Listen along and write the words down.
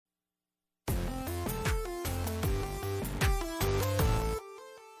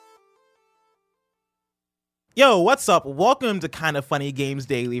Yo, what's up? Welcome to Kind of Funny Games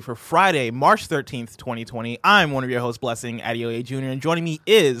Daily for Friday, March 13th, 2020. I'm one of your hosts, Blessing Adeoye Jr., and joining me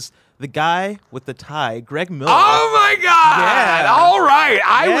is the guy with the tie, Greg Miller. Oh my God! Yeah. All right,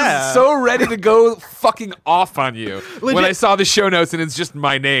 I Yeah. was so ready to go fucking off on you when Legit. I saw the show notes and it's just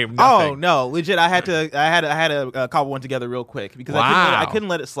my name. Oh Nothing. no, legit! I had to cobble one together real quick because Wow. I couldn't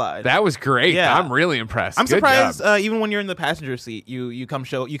let it slide. That was great. Yeah. I'm really impressed. I'm Good surprised. job. Even when you're in the passenger seat, you come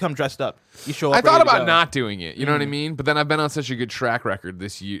dressed up. You show up. I thought ready to about go. not doing it. You know what I mean? But then I've been on such a good track record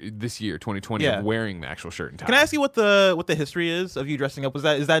this year, 2020, Yeah. of wearing the actual shirt and tie. Can I ask you what the history is of you dressing up? Is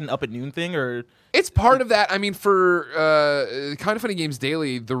that an up at noon thing or? It's part of that. I mean, for Kind of Funny Games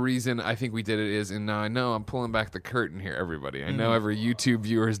Daily, the reason I think we did it is, and now I know I'm pulling back the curtain here, everybody. I know every YouTube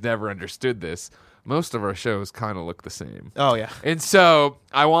viewer has never understood this. Most of our shows kind of look the same. Oh yeah. And so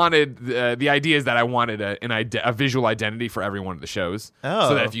I wanted, the idea is that I wanted a visual identity for every one of the shows. Oh.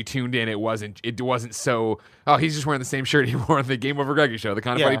 So that if you tuned in, it wasn't so, oh, he's just wearing the same shirt he wore on the Game Over Greggy show, the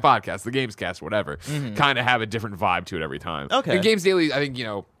Kind of Funny Yeah. podcast, the Gamescast, whatever. Kind of have a different vibe to it every time. Okay. And Games Daily, I think,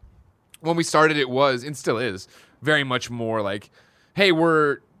 when we started, it was, and still is, very much more like, hey,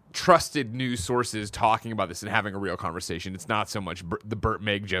 we're trusted news sources talking about this and having a real conversation. It's not so much the Burt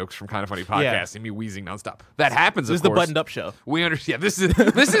Meg jokes from Kind of Funny Podcast Yeah. and me wheezing nonstop. That happens, This of is the course. buttoned up show. We understand. This is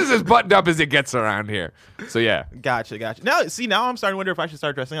as buttoned up as it gets around here. So yeah. Gotcha. Now I'm starting to wonder if I should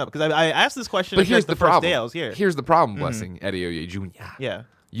start dressing up because I asked this question. But I here's guess, the the problem. first day I was here. Here's the problem, Blessing Adeoye Jr. Yeah.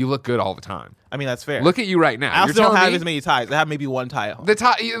 You look good all the time. I mean that's fair. Look at you right now. I You're also don't telling have me as many ties. I have maybe one tie at home. the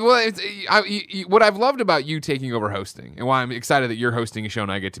tie. Well, what I've loved about you taking over hosting, and why I'm excited that you're hosting a show and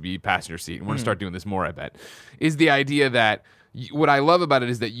I get to be passenger seat, and we're gonna start doing this more, I bet, is the idea that what I love about it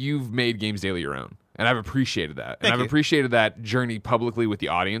is that you've made Games Daily your own. And I've appreciated that. Thank I've you. appreciated that journey publicly with the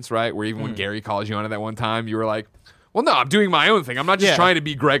audience, right? Where even when Gary calls you on it that one time, you were like, well, no, I'm doing my own thing. I'm not just Yeah. trying to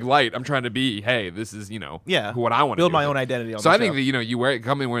be Greg Light. I'm trying to be, hey, this is, Yeah. what I want to Build do my with own it. identity on So the I think show. that, you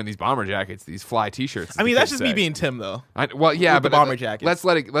come in wearing these bomber jackets, these fly T-shirts. as I mean the that's kids just me say. being Tim though. Well, yeah, with the but bomber jackets.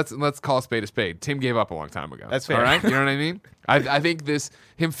 Let's call a spade a spade. Tim gave up a long time ago. That's fair. All right, you know what I mean? I think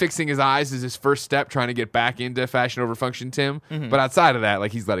him fixing his eyes is his first step, trying to get back into fashion over function, Tim. But outside of that,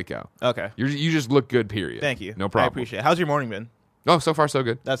 like he's let it go. Okay. You just look good. Period. Thank you. No problem. I appreciate it. How's your morning been? Oh, so far so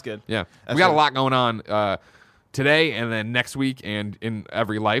good. That's good. Yeah, That's we got good. a lot going on today, and then next week, and in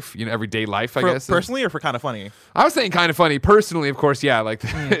every life, everyday life. I guess Personally or for kind of funny? I was saying Kind of Funny. Personally, of course, yeah, like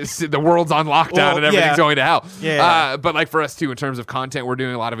the world's on lockdown Well, and everything's yeah. going to hell. Yeah. But like for us too, in terms of content, we're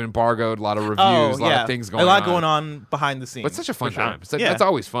doing a lot of embargoed, a lot of reviews, Oh, a lot yeah. of things going on. A lot going on behind the scenes. But it's such a fun for sure. time. It's like, Yeah. That's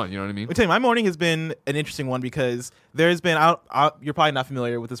always fun. You know what I mean? I'll tell you, my morning has been an interesting one because there's been you're probably not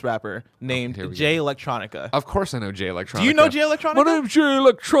familiar with this rapper named here we Jay Electronica. Of course I know Jay Electronica. Do you know Jay Electronica? My name's Jay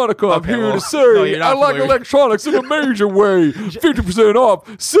Electronica. I'm Okay, here well, to say no, you're not I like familiar. electronics in a major way. 50% off,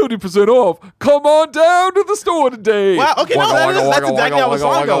 70% off. Come on down to the store today. Wow. Okay. No, that's exactly how the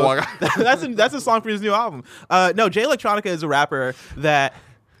song goes. Wagga. That's a song for his new album. No, Jay Electronica is a rapper that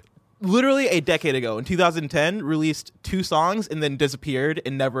literally a decade ago, in 2010, released 2 songs and then disappeared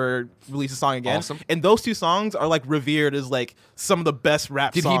and never released a song again. Awesome. And those 2 songs are like revered as like some of the best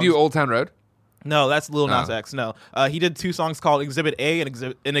rap Did songs. he do Old Town Road? No, that's Lil Nas Oh. X. No, he did 2 songs called Exhibit A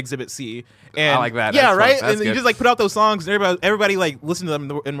and Exhibit C. And I like that. Yeah, That's fun. right. That's And he good. just like put out those songs, and everybody like listened to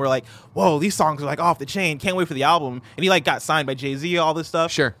them, and we're like, "Whoa, these songs are like off the chain! Can't wait for the album." And he like got signed by Jay-Z, all this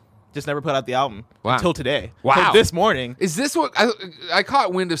stuff. Sure. Just never put out the album Wow. until today. Wow. Till this morning. Is this what I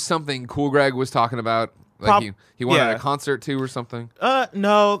caught wind of something Cool Greg was talking about? Like Prob- he wanted yeah. a concert too or something?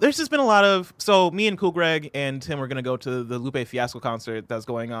 No, there's just been a lot of. So me and Cool Greg and Tim were gonna go to the Lupe Fiasco concert that's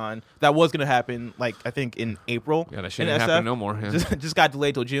going on. That was gonna happen, like I think in April. Yeah, that in shouldn't SF. happen no more. Yeah. Just got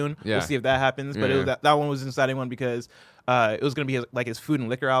delayed till June. Yeah. We'll see if that happens. But Yeah. that one was an exciting one because it was gonna be his Food and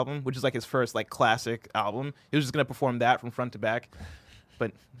Liquor album, which is like his first like classic album. He was just gonna perform that from front to back,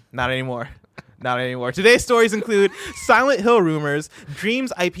 but not anymore. Not anymore. Today's stories include Silent Hill rumors,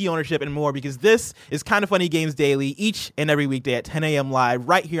 Dreams IP ownership, and more, because this is Kind of Funny Games Daily each and every weekday at 10 a.m. live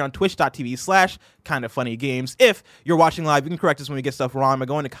right here on twitch.tv/kindoffunnygames. If you're watching live, you can correct us when we get stuff wrong by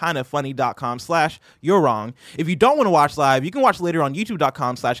going to kindoffunny.com/you're wrong. If you don't want to watch live, you can watch later on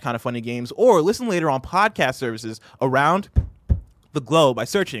youtube.com/kindoffunnygames or listen later on podcast services around the globe by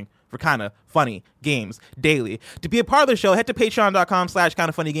searching for Kinda Funny Games Daily. To be a part of the show, head to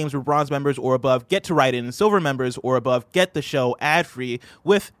patreon.com/kindoffunnygames, where bronze members or above get to write in, and silver members or above get the show ad-free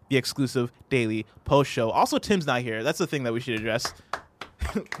with the exclusive daily post show. Also, Tim's not here. That's the thing that we should address.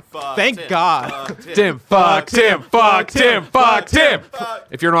 Thank God. Tim, fuck Tim, fuck Tim, fuck Tim.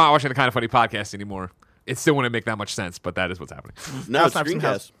 If you're not watching the Kind of Funny podcast anymore, it still wouldn't make that much sense, but that is what's happening. No, That's not from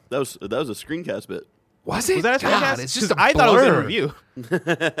screencast. That was a screencast bit. Was it? Was that a screencast? God, it's just a I thought it was in a blur. review. No,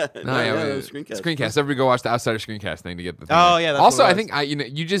 yeah, it it was Screencast. Screencast. Everybody go watch the Outsider Screencast thing to get the thing. Oh, yeah, that's Also, what it I was.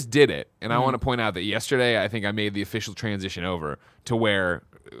 think you just did it, and I want to point out that yesterday I think I made the official transition over to where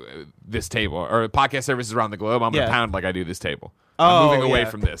this table or podcast services around the globe. I'm gonna Yeah. pound like I do this table. Oh, I'm moving away yeah.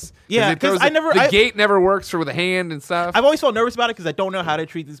 from this. Yeah, it throws 'cause the gate never works for with a hand and stuff. I've always felt nervous about it because I don't know how to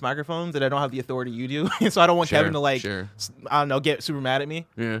treat these microphones and I don't have the authority you do. And so I don't want Sure, Kevin to like, sure. I don't know, get super mad at me.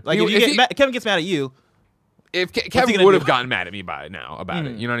 Yeah. Like You- if you if get he- Kevin gets mad at you, If he Kevin gonna would do? have gotten mad at me by now about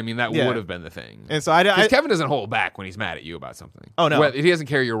it, you know what I mean? That Yeah. would have been the thing. and so I Because Kevin doesn't hold back when he's mad at you about something. Oh, no. He doesn't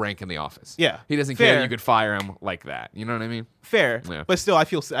care your rank in the office. Yeah. he doesn't care Fair. you could fire him like that. You know what I mean? fair, Yeah. but still I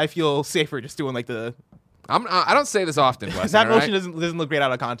feel safer just doing like the I don't say this often, Blessing. that all motion right? doesn't look great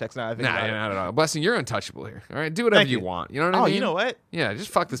out of context now. I think Nah, about it. not at all. Blessing, you're untouchable here. All right, do whatever Thank you you. want. You know what I Oh, mean? you know what? Yeah, just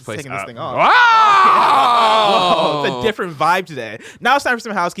fuck this place taking this up. thing off. Wow! Oh, it's a different vibe today. Now it's time for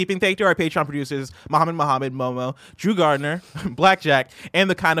some housekeeping. Thank you to our Patreon producers, Mohammed, Momo, Drew Gardner, Blackjack, and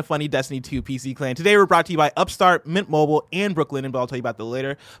the Kind of Funny Destiny 2 PC clan. Today we're brought to you by Upstart, Mint Mobile, and Brooklyn, but I'll tell you about that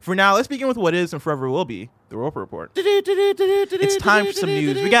later. For now, let's begin with what is and forever will be the Roper Report. It's time for some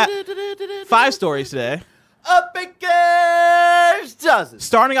news. We got 5 stories today. Up against dozen.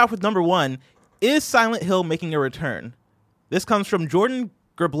 Starting off with number 1, is Silent Hill making a return? This comes from Jordan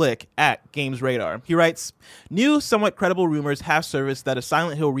Gerblick at Games Radar. He writes, new, somewhat credible rumors have surfaced that a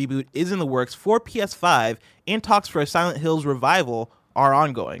Silent Hill reboot is in the works for PS5 and talks for a Silent Hills revival are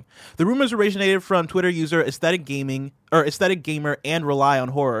ongoing. The rumors originated from Twitter user Aesthetic Gamer and Rely on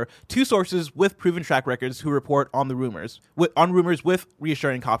Horror, 2 sources with proven track records who report on the rumors with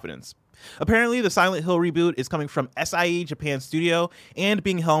reassuring confidence. Apparently, the Silent Hill reboot is coming from SIE Japan Studio and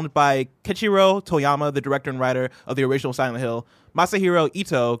being helmed by Keiichiro Toyama, the director and writer of the original Silent Hill, Masahiro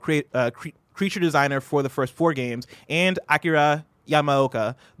Ito, creature designer for the first 4 games, and Akira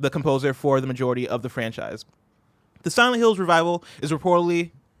Yamaoka, the composer for the majority of the franchise. The Silent Hills revival is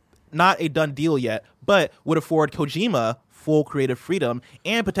reportedly not a done deal yet, but would afford Kojima full creative freedom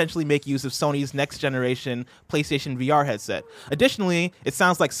and potentially make use of Sony's next generation PlayStation VR headset. Additionally, it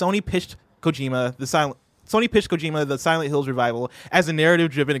sounds like Sony pitched Kojima the Silent Hills revival as a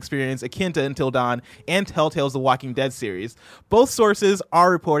narrative-driven experience akin to Until Dawn and Telltale's The Walking Dead series. Both sources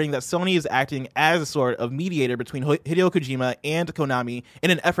are reporting that Sony is acting as a sort of mediator between Hideo Kojima and Konami in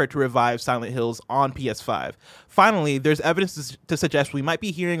an effort to revive Silent Hills on PS5. Finally, there's evidence to suggest we might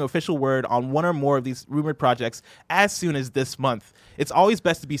be hearing official word on one or more of these rumored projects as soon as this month. It's always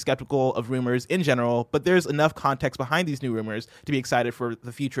best to be skeptical of rumors in general, but there's enough context behind these new rumors to be excited for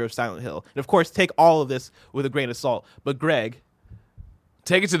the future of Silent Hill. And of course, take all of this with a grain of salt. But Greg,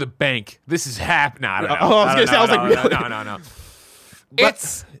 Take it to the bank. This is happening. I don't know. Oh, I was gonna say, I was like, really? No.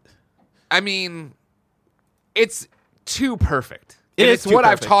 It's, I mean, it's too perfect. It And is it's too what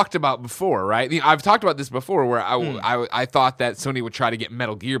I've perfect. talked about before, right? I've talked about this before where I thought that Sony would try to get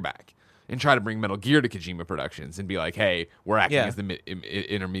Metal Gear back and try to bring Metal Gear to Kojima Productions and be like, hey, we're acting Yeah. as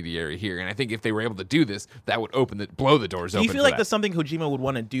the intermediary here. And I think if they were able to do this, that would blow the doors do open. you feel for like that. that's something Kojima would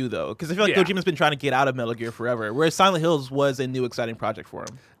want to do, though? Because I feel like Yeah. Kojima's been trying to get out of Metal Gear forever, whereas Silent Hills was a new exciting project for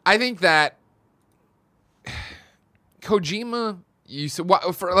him. I think that Kojima.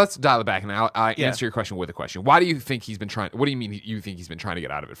 Let's dial it back and I'll Yeah. answer your question with a question. Why do you think he's been trying? What do you mean you think he's been trying to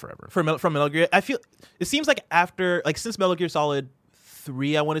get out of it forever? From Metal Gear, I feel it seems like since Metal Gear Solid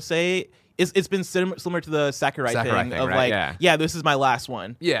 3, I want to say it's been similar to the Sakurai thing of right? like, Yeah. this is my last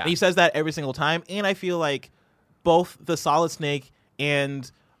one. Yeah. And he says that every single time, and I feel like both the Solid Snake and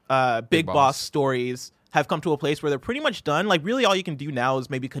Big Boss stories have come to a place where they're pretty much done. Like, really, all you can do now is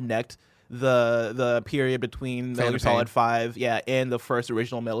maybe connect the period between Metal Gear of Pain. Solid 5, and the first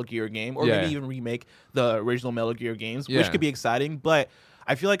original Metal Gear game, or Yeah. maybe even remake the original Metal Gear games, Yeah. which could be exciting. But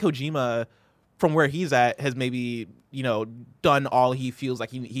I feel like Kojima, from where he's at, has maybe done all he feels like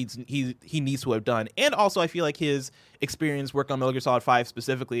he needs to have done. And also, I feel like his experience working on Metal Gear Solid 5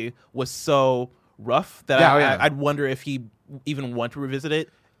 specifically was so rough that I'd wonder if he even want to revisit it.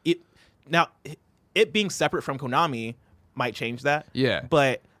 It being separate from Konami might change that. Yeah.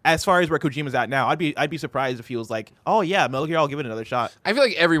 But as far as where Kojima's at now, I'd be surprised if he was like, oh yeah, Metal Gear, I'll give it another shot. I feel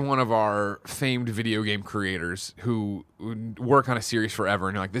like every one of our famed video game creators who work on a series forever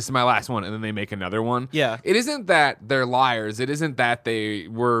and are like, this is my last one, and then they make another one. Yeah. It isn't that they're liars. It isn't that they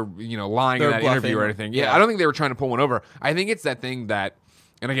were, lying They're in that bluffing. interview or anything. Yeah, Yeah. I don't think they were trying to pull one over. I think it's that thing that,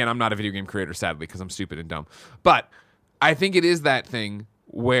 and again, I'm not a video game creator, sadly, because I'm stupid and dumb. But I think it is that thing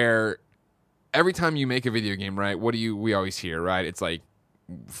where every time you make a video game, right, we always hear, right? It's like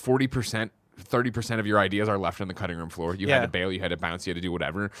 40% 30% of your ideas are left on the cutting room floor. You had to bail, you had to bounce, you had to do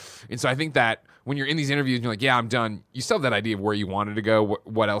whatever. And so I think that when you're in these interviews and you're like, yeah, I'm done, you still have that idea of where you wanted to go,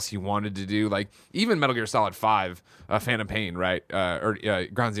 what else you wanted to do. Like even Metal Gear Solid 5, Phantom Pain, right? Or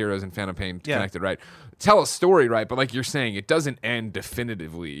Ground Zeroes and Phantom Pain connected, right? Tell a story, right? But like you're saying, it doesn't end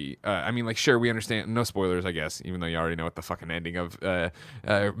definitively. I mean, like, sure, we understand. No spoilers, I guess, even though you already know what the fucking ending of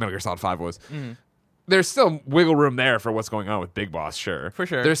Metal Gear Solid 5 was. There's still wiggle room there for what's going on with Big Boss, sure. For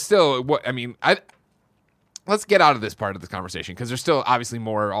sure. There's still, let's get out of this part of this conversation because there's still obviously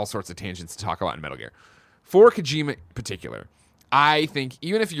all sorts of tangents to talk about in Metal Gear. For Kojima in particular, I think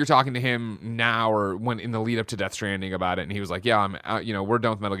even if you're talking to him now or when in the lead up to Death Stranding about it, and he was like, "Yeah, we're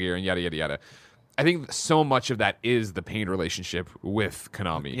done with Metal Gear," and yada yada yada. I think so much of that is the pain relationship with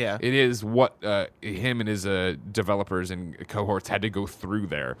Konami. Yeah, it is what him and his developers and cohorts had to go through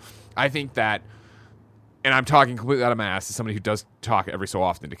there. I think that. And I'm talking completely out of my ass as somebody who does talk every so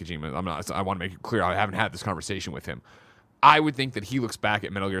often to Kojima. I want to make it clear I haven't had this conversation with him. I would think that he looks back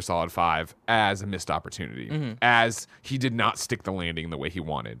at Metal Gear Solid 5 as a missed opportunity, as he did not stick the landing the way he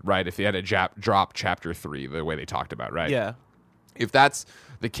wanted, right? If they had drop Chapter 3 the way they talked about, right? Yeah. If that's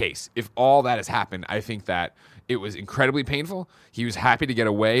the case, if all that has happened, I think that it was incredibly painful. He was happy to get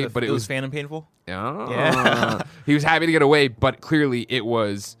away, but it was Phantom painful? Yeah. He was happy to get away, but clearly it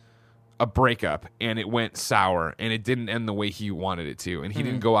was a breakup and it went sour and it didn't end the way he wanted it to, and he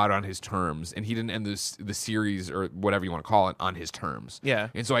didn't go out on his terms, and he didn't end the series or whatever you want to call it on his terms. Yeah.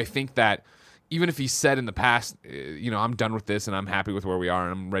 And so I think that even if he said in the past, I'm done with this and I'm happy with where we are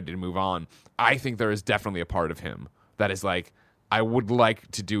and I'm ready to move on, I think there is definitely a part of him that is like, I would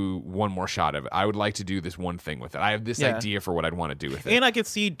like to do one more shot of it. I would like to do this one thing with it. I have this idea for what I'd want to do with it. And I could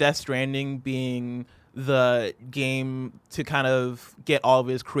see Death Stranding being the game to kind of get all of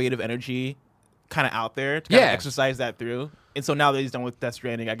his creative energy kind of out there to kind of exercise that through. And so now that he's done with Death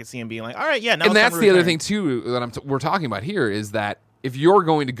Stranding, I could see him being like, all right, yeah. Now and that's the other thing too that we're talking about here is that if you're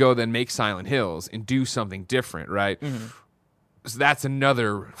going to go then make Silent Hills and do something different, right? So that's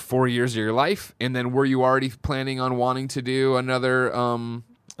another 4 years of your life. And then were you already planning on wanting to do another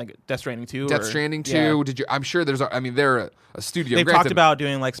like Death Stranding 2? Death Stranding 2? Did you? I'm sure they're a studio. They've talked about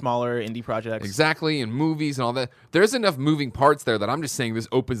doing like smaller indie projects. Exactly, and movies and all that. There's enough moving parts there that I'm just saying this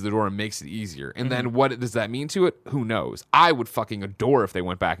opens the door and makes it easier. And then what does that mean to it? Who knows? I would fucking adore if they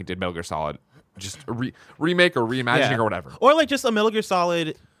went back and did Metal Gear Solid, just a remake or reimagining or whatever. Or like just a Metal Gear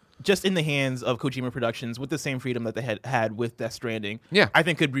Solid just in the hands of Kojima Productions with the same freedom that they had with Death Stranding. Yeah. I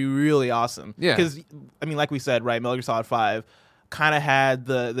think could be really awesome. Yeah. Because, I mean, like we said, right, Metal Gear Solid 5 kind of had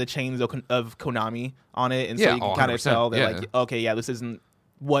the chains of Konami on it, and so you can kind of tell that, like, okay, yeah, this isn't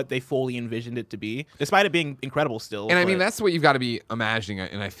what they fully envisioned it to be, despite it being incredible still. And I mean, that's what you've got to be imagining,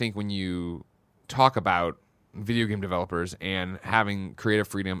 and I think when you talk about video game developers and having creative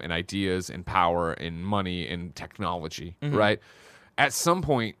freedom and ideas and power and money and technology, right? At some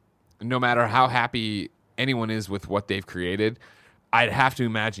point, no matter how happy anyone is with what they've created, I'd have to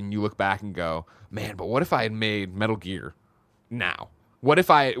imagine you look back and go, man, but what if I had made Metal Gear now? What if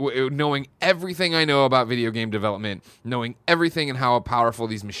knowing everything I know about video game development, knowing everything and how powerful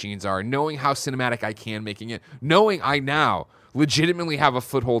these machines are, knowing how cinematic I can making it, knowing I now legitimately have a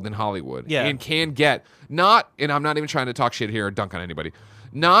foothold in Hollywood and can get and I'm not even trying to talk shit here or dunk on anybody,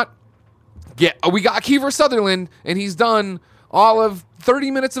 we got Kiefer Sutherland and he's done all of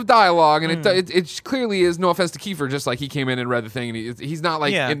 30 minutes of dialogue, and it clearly is, no offense to Kiefer, just like he came in and read the thing, and he's not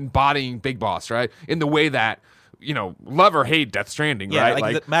like embodying Big Boss, right? In the way that, love or hate Death Stranding, right?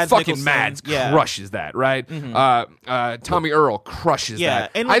 Like fucking Mads crushes that, right? Tommy Earl crushes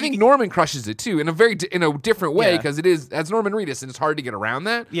that. And I think Norman crushes it too in a different way because it is as Norman Reedus, and it's hard to get around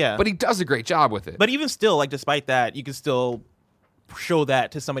that. Yeah, but he does a great job with it. But even still, like despite that, you can still show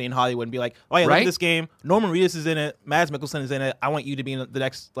that to somebody in Hollywood and be like, oh yeah, look at this game. Norman Reedus is in it. Mads Mikkelsen is in it. I want you to be in the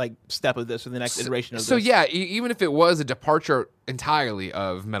next like step of this or the next iteration of this. So yeah, even if it was a departure entirely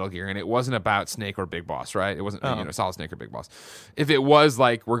of Metal Gear and it wasn't about Snake or Big Boss, right? It wasn't Solid Snake or Big Boss. If it was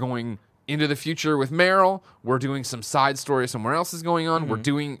like we're going into the future with Meryl, we're doing some side story somewhere else is going on.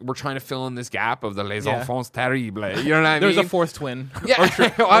 We're trying to fill in this gap of the Les Enfants Terribles. You know what I mean? There's a fourth twin. Yeah,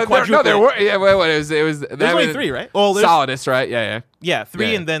 there were. Yeah, it was. There's only three, right? Oh, Solidus, right? Yeah,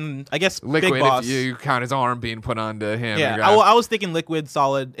 three, and then I guess Liquid. Big Boss. If you count his arm being put onto him. Yeah, I was thinking Liquid,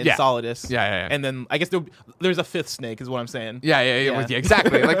 Solid, and Solidus. Yeah. And then I guess there's a fifth Snake, is what I'm saying. Yeah,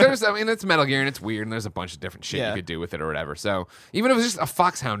 exactly. Like it's Metal Gear and it's weird and there's a bunch of different shit you could do with it or whatever. So even if it was just a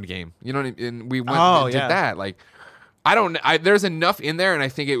Foxhound game, you know what I mean? And we went and did that. Like there's enough in there, and I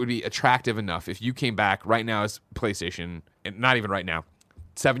think it would be attractive enough if you came back right now as PlayStation, and not even right now,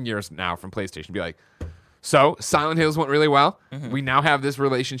 7 years now from PlayStation, be like, So Silent Hills went really well. Mm-hmm. We now have this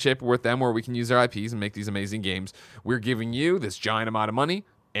relationship with them where we can use their IPs and make these amazing games. We're giving you this giant amount of money,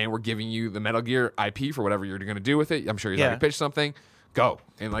 and we're giving you the Metal Gear IP for whatever you're going to do with it. I'm sure he's already pitched something. Go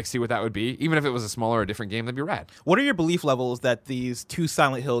and see what that would be. Even if it was a smaller or different game, that'd be rad. What are your belief levels that these 2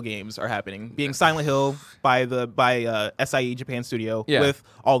 Silent Hill games are happening? Being Silent Hill by SIE Japan Studio with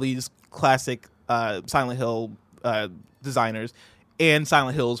all these classic Silent Hill designers, and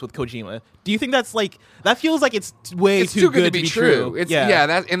Silent Hills with Kojima. Do you think that's that feels like it's way It's too good to be true. It's,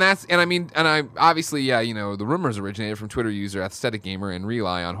 Obviously, the rumors originated from Twitter user Aesthetic Gamer and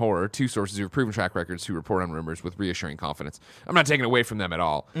Rely on Horror, 2 sources who have proven track records who report on rumors with reassuring confidence. I'm not taking away from them at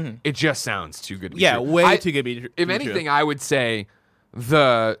all. It just sounds too good to be true. Way too good to be true. If anything, I would say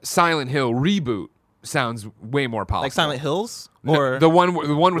the Silent Hill reboot sounds way more polished. Like Silent Hills? Or the one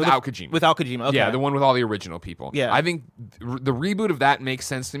without Kojima. Without Kojima, okay. Yeah, the one with all the original people. Yeah. I think the reboot of that makes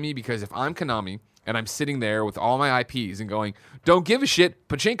sense to me because if I'm Konami and I'm sitting there with all my IPs and going, don't give a shit,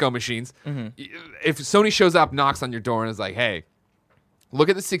 pachinko machines. If Sony shows up, knocks on your door, and is like, hey, look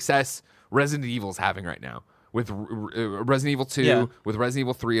at the success Resident Evil's having right now. With Resident Evil 2, with Resident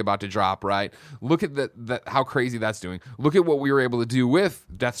Evil 3 about to drop, right? Look at how crazy that's doing. Look at what we were able to do with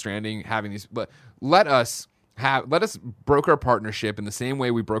Death Stranding, having these. But let us broker a partnership in the same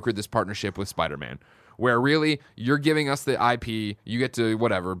way we brokered this partnership with Spider-Man, where really you're giving us the IP, you get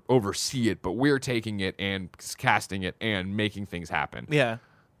to oversee it, but we're taking it and casting it and making things happen. Yeah.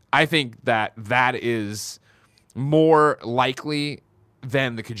 I think that is more likely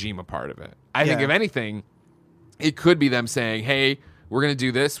than the Kojima part of it. I think if anything, it could be them saying, hey, we're going to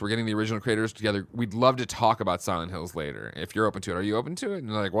do this. We're getting the original creators together. We'd love to talk about Silent Hills later. If you're open to it, are you open to it? And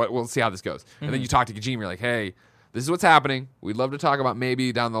they're like, what? We'll see how this goes. And then you talk to Kojima. You're like, hey, this is what's happening. We'd love to talk about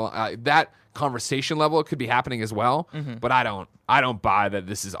maybe down the line. That conversation level could be happening as well. But I don't buy that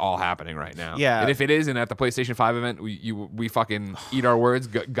this is all happening right now. Yeah. And if it is, and at the PlayStation 5 event, we fucking eat our words.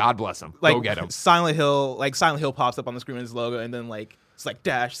 God bless them. Go get them. Silent Hill pops up on the screen as his logo, and then it's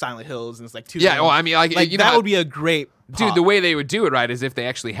dash Silent Hills, and it's 2. Yeah, well, I mean, that would be a great pop. Dude, the way they would do it, right, is if they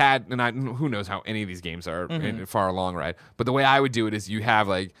actually had, and who knows how any of these games are far along, right? But the way I would do it is you have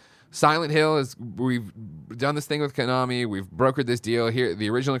Silent Hill is, we've done this thing with Konami, we've brokered this deal here, the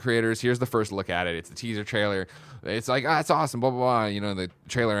original creators, here's the first look at it, it's the teaser trailer, it's it's awesome, blah blah blah, the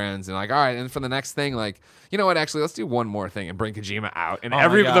trailer ends, and all right, and for the next thing, you know what, actually let's do one more thing and bring Kojima out, and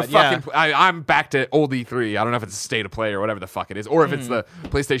I'm back to old E3. I don't know if it's a state of play or whatever the fuck it is, or if it's the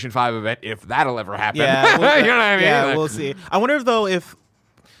PlayStation 5 event, if that'll ever happen. Yeah, you know what I mean? Yeah, we'll see. I wonder if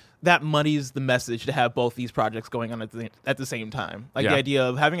that muddies the message to have both these projects going on at the same time. The idea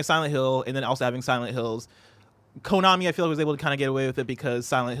of having a Silent Hill and then also having Silent Hills. Konami, I feel was able to kind of get away with it because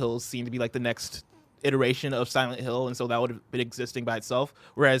Silent Hills seemed to be the next iteration of Silent Hill, and so that would have been existing by itself.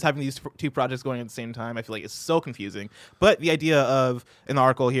 Whereas having these 2 projects going at the same time, I feel it's so confusing. But the idea of, in the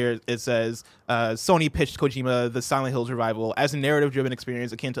article here, it says Sony pitched Kojima the Silent Hills revival as a narrative-driven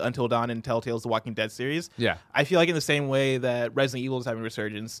experience akin to Until Dawn and Telltale's The Walking Dead series. Yeah, I feel in the same way that Resident Evil is having a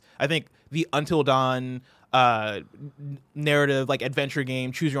resurgence, I think the Until Dawn narrative, adventure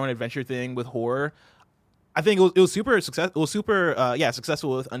game, choose your own adventure thing with horror, I think it was super successful. It was super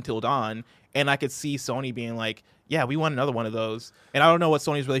successful with Until Dawn, and I could see Sony being yeah, we want another one of those. And I don't know what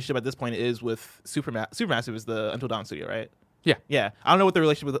Sony's relationship at this point is with Supermassive is the Until Dawn studio, right? Yeah. I don't know what the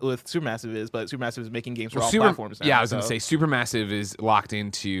relationship with Supermassive is, but Supermassive is making games for all platforms now. Yeah, I was going to say Supermassive is locked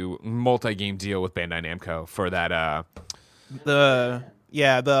into multi-game deal with Bandai Namco for that. The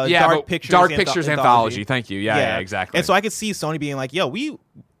Dark Pictures anthology. Thank you. Yeah, exactly. And so I could see Sony being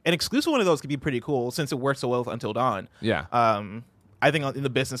an exclusive one of those could be pretty cool since it works so well with Until Dawn. Yeah. I think in the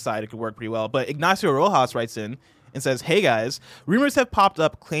business side it could work pretty well. But Ignacio Rojas writes in and says, hey guys, rumors have popped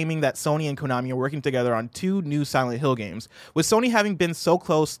up claiming that Sony and Konami are working together on 2 new Silent Hill games. With Sony having been so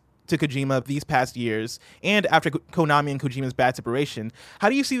close to Kojima these past years, and after Konami and Kojima's bad separation, how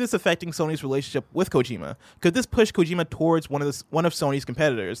do you see this affecting Sony's relationship with Kojima? Could this push Kojima towards one of Sony's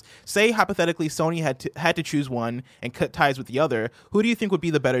competitors? Say, hypothetically, Sony had to choose one and cut ties with the other. Who do you think would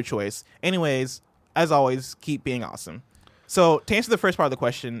be the better choice? Anyways, as always, keep being awesome. So, to answer the first part of the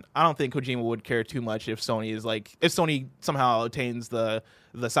question, I don't think Kojima would care too much if Sony somehow attains the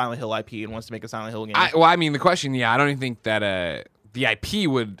Silent Hill IP and wants to make a Silent Hill game. The question, I don't even think that the IP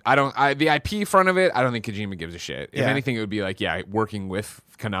would. The IP front of it, I don't think Kojima gives a shit. If anything, it would be working with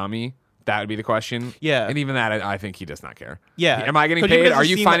Konami. That would be the question. Yeah. And even that, I think he does not care. Yeah. Am I getting paid? Are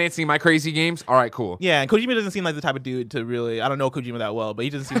you financing my crazy games? All right, cool. Yeah, and Kojima doesn't seem like the type of dude to really... I don't know Kojima that well, but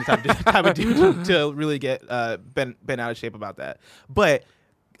he doesn't seem the type of dude to really get bent out of shape about that. But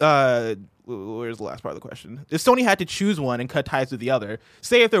where's the last part of the question? If Sony had to choose one and cut ties with the other,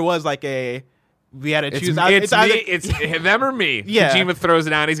 say if there was a we had to It's, choose. it's, either- me, it's them or me. Yeah. Kojima throws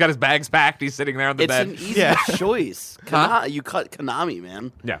it down. He's got his bags packed. He's sitting there on the It's bed. an easy Yeah. choice. Huh? You cut Konami,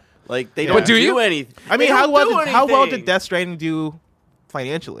 man. Yeah. Like they Yeah. don't But do you? anything. I mean, They how don't well do how well anything. did Death Stranding do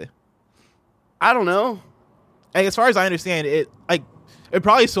financially? I don't know. And as far as I understand, it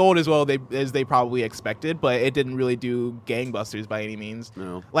probably sold as well as they probably expected, but it didn't really do gangbusters by any means.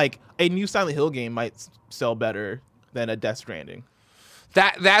 No. Like a new Silent Hill game might sell better than a Death Stranding.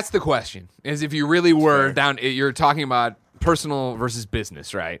 That's the question. Is if you really were down, you're talking about personal versus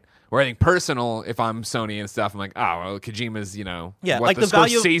business, right? Where I think personal, if I'm Sony and stuff, I'm like, oh, well, Kojima's, Yeah, what like the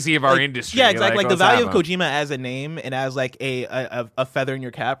value Scorsese of our like- industry. Yeah, exactly. Like the let's value have of him. Kojima as a name and as like a feather in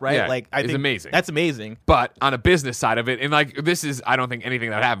your cap, right? Yeah, like I is think amazing. That's amazing. But on a business side of it, and like this is, I don't think anything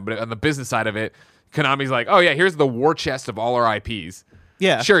that happened, but on the business side of it, Konami's like, oh yeah, here's the war chest of all our IPs.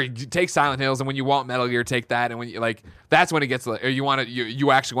 Yeah, Sure, you take Silent Hills, and when you want Metal Gear, take that, and when you like, that's when it gets like, or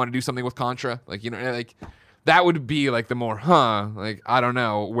you actually want to do something with Contra, like like that would be like the more, like I don't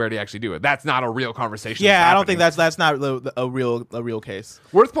know where to actually do it. That's not a real conversation. Yeah, that's I don't think happening. that's not a real case.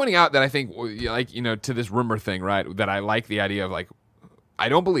 Worth pointing out that I think, like, to this rumor thing, right? That I like the idea of like, I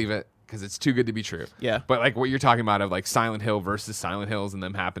don't believe it because it's too good to be true. Yeah. But like what you're talking about of like Silent Hill versus Silent Hills and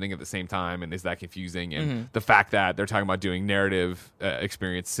them happening at the same time, and is that confusing? And the fact that they're talking about doing narrative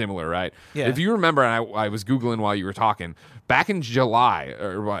experience similar, right? Yeah. If you remember, and I was Googling while you were talking, back in July,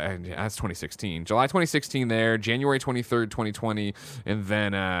 or that's 2016, July 2016 there, January 23rd, 2020, and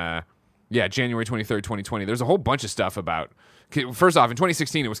then, January 23rd, 2020, there's a whole bunch of stuff about. First off, in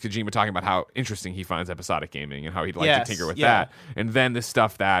 2016, it was Kojima talking about how interesting he finds episodic gaming and how he'd like Yes, to tinker with yeah. that. And then this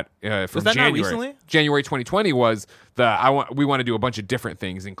stuff that from Was that not January, recently? January 2020 was we want to do a bunch of different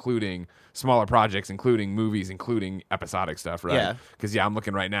things, including smaller projects, including movies, including episodic stuff, right? Yeah. Because I'm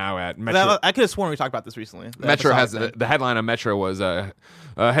looking right now at Metro. I could have sworn we talked about this recently. The Metro episodic has thing. the headline on Metro was Hideo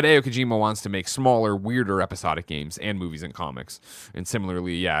Kojima wants to make smaller, weirder episodic games and movies and comics. And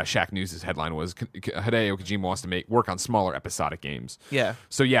similarly, Shack News' headline was Hideo Kojima wants to work on smaller episodic games. Yeah.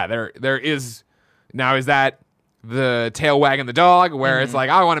 So there is now, is that the tail wagging the dog where it's like,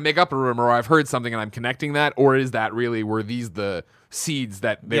 I want to make up a rumor, or I've heard something and I'm connecting that, or is that really, were these the seeds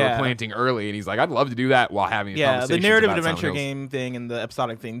that they were planting early? And he's like, I'd love to do that while having The conversations narrative about adventure Silent Hills. game thing and the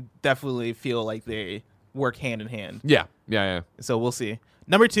episodic thing definitely feel like they work hand in hand. Yeah. So we'll see.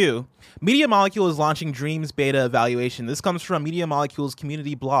 Number 2, Media Molecule is launching Dreams beta evaluation. This comes from Media Molecule's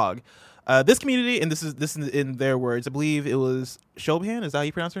community blog. This community, and this is in their words, I believe it was Shobhan. Is that how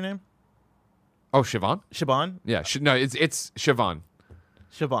you pronounce her name? Oh, Siobhan? Shaban? Yeah, no, it's Siobhan.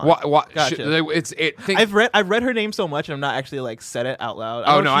 Siobhan. What? Gotcha. I've read her name so much, and I'm not actually like said it out loud.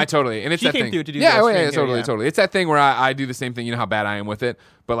 Oh no, I totally. And it's she that came thing. through to do yeah, the oh, stream yeah, here, totally, yeah. totally. It's that thing where I do the same thing. You know how bad I am with it,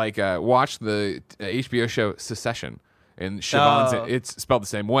 but like watch the HBO show Secession, and Siobhan's Oh. it's spelled the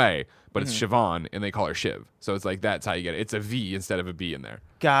same way, but it's Siobhan, and they call her Shiv. So it's like that's how you get it. It's a V instead of a B in there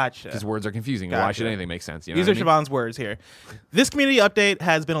Gotcha. because words are confusing. Why Gotcha. should anything make sense? You know These are what I mean? Siobhan's words here. This community update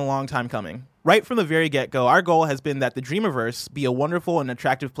has been a long time coming. Right from the very get-go, our goal has been that the Dreamiverse be a wonderful and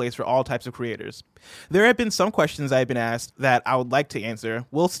attractive place for all types of creators. There have been some questions I have been asked that I would like to answer,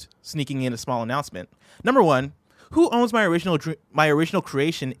 whilst sneaking in a small announcement. Number 1, who owns my original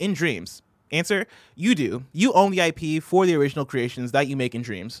creation in Dreams? Answer, you do. You own the IP for the original creations that you make in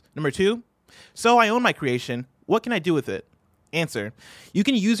Dreams. Number 2, so I own my creation. What can I do with it? Answer, you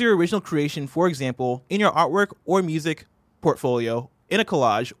can use your original creation, for example, in your artwork or music portfolio, in a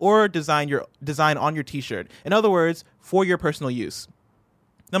collage, or design on your t-shirt. In other words, for your personal use.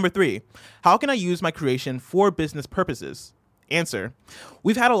 Number 3, how can I use my creation for business purposes? Answer,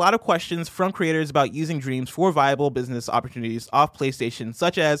 we've had a lot of questions from creators about using Dreams for viable business opportunities off PlayStation,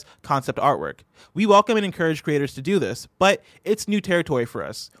 such as concept artwork. We welcome and encourage creators to do this, but it's new territory for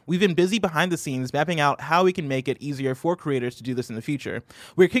us. We've been busy behind the scenes mapping out how we can make it easier for creators to do this in the future.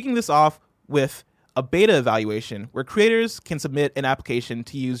 We're kicking this off with a beta evaluation where creators can submit an application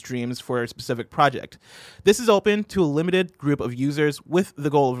to use Dreams for a specific project. This is open to a limited group of users with the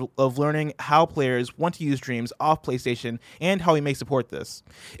goal of learning how players want to use Dreams off PlayStation and how we may support this.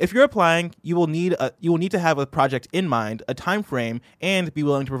 If you're applying, you will need to have a project in mind, a time frame, and be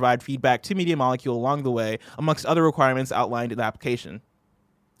willing to provide feedback to Media Molecule along the way, amongst other requirements outlined in the application.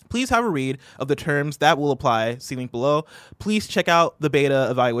 Please have a read of the terms that will apply. See link below. Please check out the beta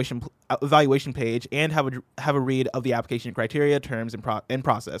evaluation page and have a read of the application criteria, terms, and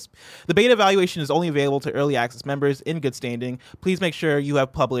process. The beta evaluation is only available to early access members in good standing. Please make sure you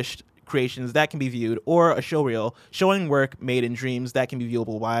have published creations that can be viewed, or a showreel showing work made in Dreams that can be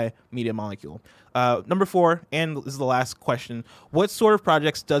viewable by Media Molecule. Number 4, and this is the last question: what sort of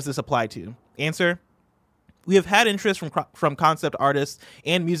projects does this apply to? Answer: We have had interest from concept artists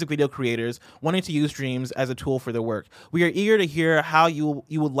and music video creators wanting to use Dreams as a tool for their work. We are eager to hear how you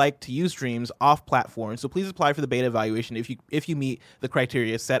would like to use Dreams off platform, so please apply for the beta evaluation if you meet the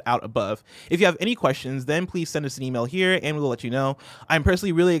criteria set out above. If you have any questions, then please send us an email here and we will let you know. I'm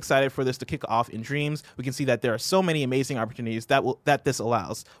personally really excited for this to kick off in Dreams. We can see that there are so many amazing opportunities that this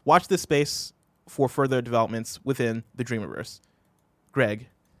allows. Watch this space for further developments within the Dreamiverse. Greg,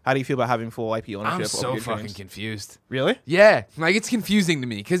 how do you feel about having full IP ownership? I'm over so your fucking Dreams? confused. Really? Yeah, like it's confusing to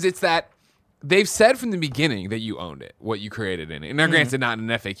me because it's that they've said from the beginning that you owned it, what you created in it. And now, granted, not in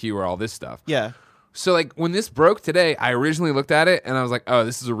an FAQ or all this stuff. Yeah. So, like, when this broke today, I originally looked at it and I was like, oh,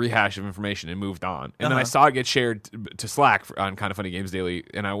 this is a rehash of information and moved on. And then I saw it get shared to Slack on Kind of Funny Games Daily,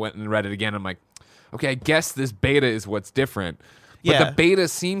 and I went and read it again. I'm like, okay, I guess this beta is what's different. But Yeah. the beta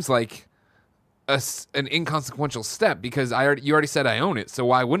seems like an inconsequential step because you already said I own it, so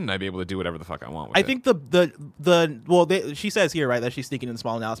why wouldn't I be able to do whatever the fuck I want with it? I think she says here, right, that she's sneaking in a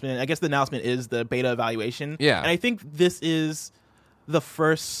small announcement. I guess the announcement is the beta evaluation. Yeah. And I think this is the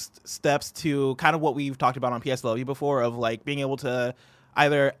first steps to kind of what we've talked about on PSLW before of like being able to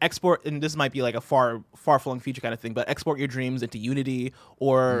either export, and this might be like a far-flung feature kind of thing, but export your Dreams into Unity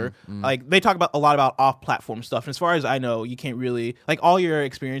or like they talk about a lot about off-platform stuff. And as far as I know, you can't really like all your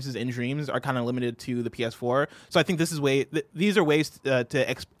experiences in Dreams are kind of limited to the PS4. So I think this is these are ways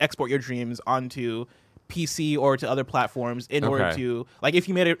to export your Dreams onto PC or to other platforms in order to like if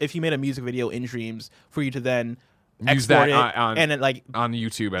you made a music video in Dreams for you to then use export that it on and then like on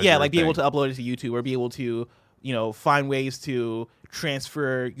YouTube. As yeah, your like be thing. able to upload it to YouTube or be able to find ways to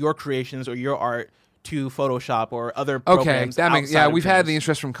transfer your creations or your art to Photoshop or other programs. That makes outside of we've had Dreams. the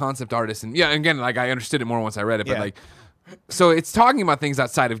interest from concept artists, and again, like I understood it more once I read it, but Yeah. like, so it's talking about things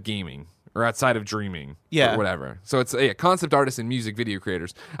outside of gaming or outside of dreaming, Yeah. or whatever. So it's concept artists and music video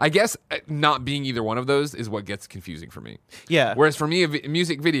creators. I guess not being either one of those is what gets confusing for me. Yeah. Whereas for me, a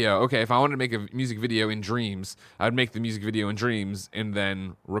music video, okay, if I wanted to make a music video in Dreams, I would make the music video in Dreams and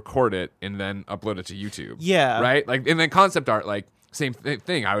then record it and then upload it to YouTube. Yeah. Right? Like, and then concept art, like, same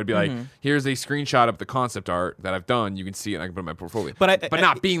thing. I would be like, here's a screenshot of the concept art that I've done. You can see it and I can put it in my portfolio. But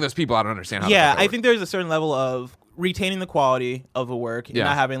not being those people, I don't understand how Yeah, the fuck that I works. think there's a certain level of retaining the quality of the work and Yeah.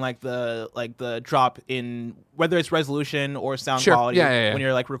 not having like the drop in whether it's resolution or sound Sure. quality Yeah. when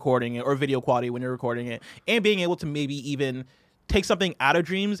you're like recording it or video quality when you're recording it, and being able to maybe even take something out of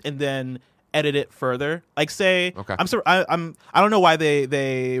Dreams and then edit it further. Like say, Okay. I don't know why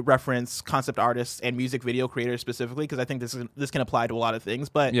they reference concept artists and music video creators specifically because I think this can apply to a lot of things.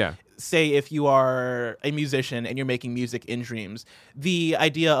 But Yeah. say if you are a musician and you're making music in Dreams, the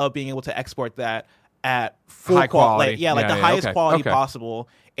idea of being able to export that at full High quality. the Yeah, highest okay. quality Okay. possible,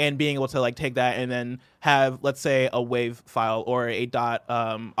 and being able to like take that and then have, let's say, a WAV file or a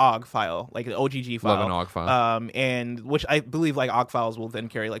 .ogg file, like an OGG file. Love an OGG file. And which I believe like OGG files will then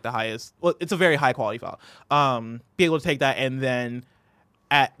carry like the highest. Well, it's a very high quality file. Be able to take that and then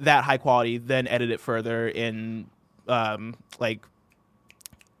at that high quality, then edit it further in like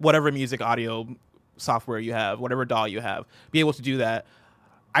whatever music audio software you have, whatever DAW you have, be able to do that.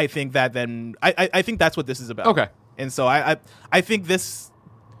 I think that then I think that's what this is about. Okay. And so I think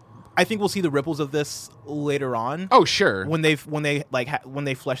we'll see the ripples of this later on. Oh, sure. When they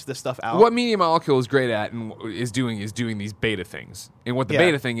flesh this stuff out. What Media Molecule is great at and is doing these beta things. And what the Yeah.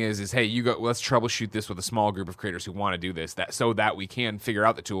 beta thing is hey, let's troubleshoot this with a small group of creators who want to do this, so that we can figure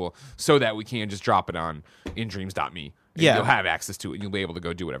out the tool, so that we can just drop it on indreams.me. And Yeah. you'll have access to it and you'll be able to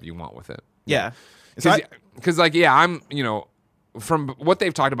go do whatever you want with it. Yeah. So Because I'm from what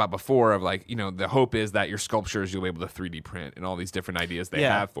they've talked about before of like, the hope is that your sculptures you'll be able to 3D print and all these different ideas they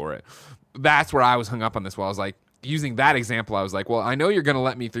Yeah. have for it. That's where I was hung up on this. Well, I was like, using that example, I was like, well, I know you're going to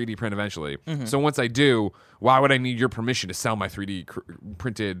let me 3D print eventually. Mm-hmm. So once I do, why would I need your permission to sell my 3D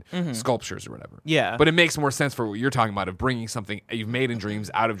printed sculptures or whatever? Mm-hmm. Yeah. But it makes more sense for what you're talking about of bringing something you've made in Dreams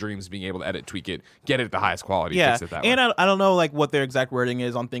out of Dreams, being able to edit, tweak it, get it at the highest quality, yeah, fix it that and way. I don't know like what their exact wording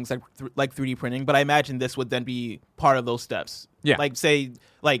is on things like 3D printing, but I imagine this would then be part of those steps. Yeah. Like say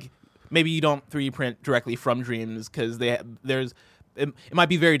like maybe you don't 3D print directly from Dreams because it might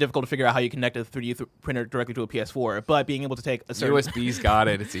be very difficult to figure out how you connect a 3D printer directly to a PS4, but being able to take a certain USB's got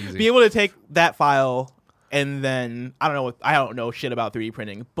it. It's easy. be able to take that file and then I don't know shit about 3D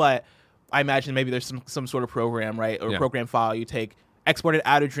printing, but I imagine maybe there's some sort of program, right, or Yeah. program file you take, export it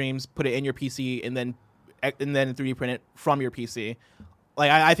out of Dreams, put it in your PC, and then 3D print it from your PC.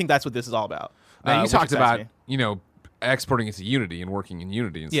 Like I think that's what this is all about. Now you which talked excites about me. exporting it to Unity and working in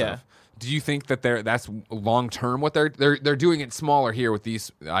Unity and Yeah. stuff. Do you think that that's long term what they're doing it smaller here with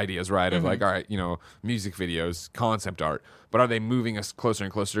these ideas, right? Of like, all right, music videos, concept art, but are they moving us closer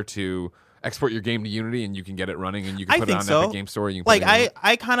and closer to export your game to Unity and you can get it running and you can I put it think on so. Epic Game Store. You can Like put it in.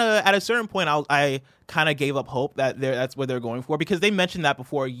 I kind of at a certain point I kind of gave up hope that that's what they're going for, because they mentioned that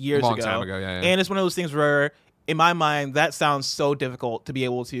before years Long ago. time ago, yeah. And it's one of those things where, in my mind, that sounds so difficult to be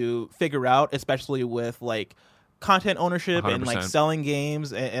able to figure out, especially with like content ownership and like 100%. selling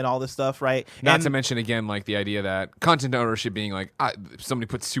games and all this stuff, right? Not and, to mention again, like the idea that content ownership being like somebody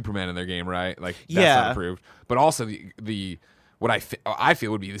puts Superman in their game, right? Like that's Yeah. not approved. But also the what I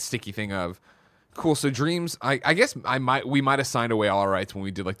feel would be the sticky thing of cool. So Dreams, I guess we might have signed away all our rights when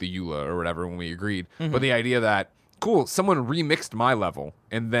we did like the EULA or whatever when we agreed. Mm-hmm. But the idea that cool, someone remixed my level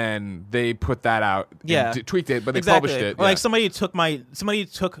and then they put that out, Yeah. and tweaked it, but they exactly. published it. Or, like yeah. somebody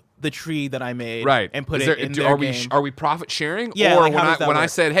took the tree that I made, Right, and put Is it there- in do- their are game. we profit sharing? Yeah, or like, how does that when I work?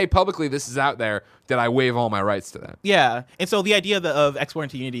 said, hey, publicly this is out there, did I waive all my rights to that? Yeah, and so the idea of exporting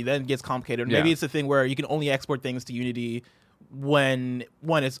to Unity then gets complicated. Maybe Yeah. it's a thing where you can only export things to Unity when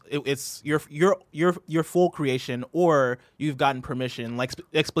it's your full creation, or you've gotten permission, like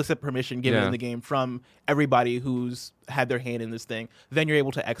explicit permission given Yeah. in the game from everybody who's had their hand in this thing. Then you're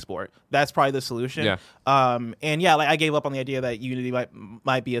able to export. That's probably the solution. Yeah. And yeah, like I gave up on the idea that Unity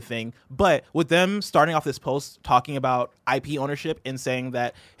might be a thing, but with them starting off this post talking about IP ownership and saying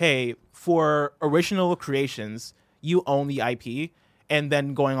that, hey, for original creations, you own the IP, and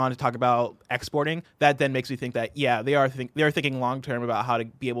then going on to talk about exporting, that then makes me think that they're thinking long term about how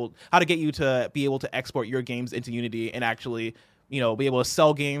to get you to be able to export your games into Unity and actually, be able to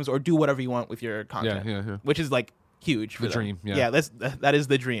sell games or do whatever you want with your content. Yeah. Which is like huge for The them. dream, yeah. That is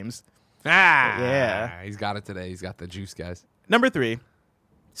the dreams. Yeah. He's got it today. He's got the juice, guys. Number 3,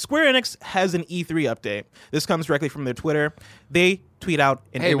 Square Enix has an E3 update. This comes directly from their Twitter. They tweet out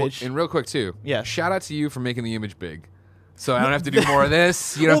an image. And real quick too. Yeah. Shout out to you for making the image big. So I don't have to do more of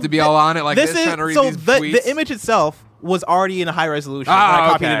this. You don't have to be all on it like this trying to read these tweets. The image itself was already in a high resolution Oh, when I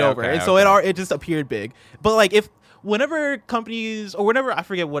copied okay, it over, okay, and so okay. it just appeared big. But like whenever companies, or whenever, I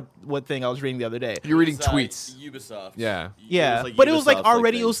forget what thing I was reading the other day. You're reading It's, tweets. Ubisoft. Yeah. Yeah, like but it was like Ubisoft's,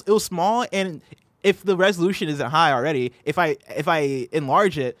 already thing. it was small, and if the resolution isn't high already, if I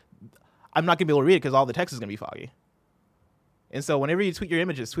enlarge it, I'm not gonna be able to read it because all the text is gonna be foggy. And so whenever you tweet your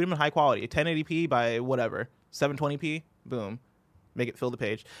images, tweet them in high quality, 1080p by whatever, 720p, boom, make it fill the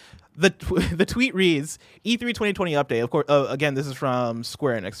page. The tweet reads, E3 2020 update. Of course, again, this is from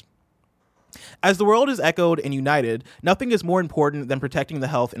Square Enix. As the world is echoed and united, nothing is more important than protecting the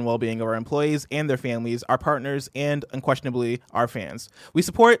health and well-being of our employees and their families, our partners, and unquestionably our fans. We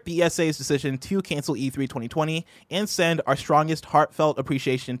support the ESA's decision to cancel E3 2020 and send our strongest heartfelt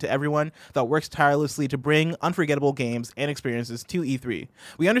appreciation to everyone that works tirelessly to bring unforgettable games and experiences to E3.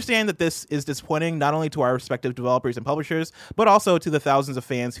 We understand that this is disappointing not only to our respective developers and publishers, but also to the thousands of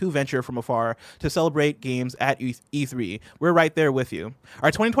fans who venture from afar to celebrate games at E3. We're right there with you.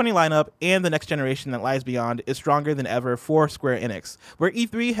 Our 2020 lineup and the next generation that lies beyond is stronger than ever for Square Enix. Where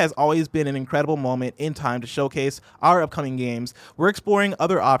E3 has always been an incredible moment in time to showcase our upcoming games, we're exploring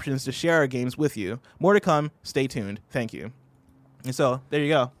other options to share our games with you. More to come. Stay tuned. Thank you. And so, there you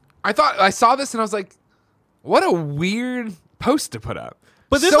go. I saw this and I was like, what a weird post to put up.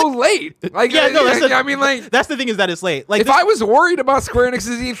 But this, so like- late. Like, Yeah, no, I mean, like, that's the thing, is that it's late. Like, if I was worried about Square Enix's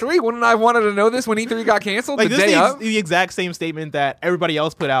E3, wouldn't I have wanted to know this when E3 got canceled like the this day is of? the exact same statement that everybody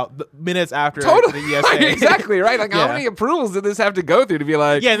else put out minutes after Totally. the ESA. Like, exactly, right? Like, how Yeah. many approvals did this have to go through to be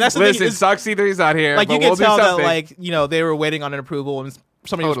like, Yeah, and that's the thing listen, is- sucks E3's not here, Like, but you we'll can do tell that, something. like, they were waiting on an approval and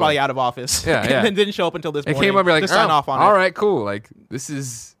somebody was Totally. probably out of office. Yeah, yeah. And then didn't show up until this it morning came up, you're like, to sign oh, off on all it. right, cool. Like, this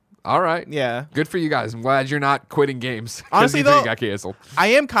is, all right. Yeah. Good for you guys. I'm glad you're not quitting games. 'cause Honestly, E3 though, got canceled. I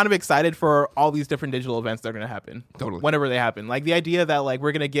am kind of excited for all these different digital events that are going to happen. Totally. Whenever they happen. Like, the idea that, like,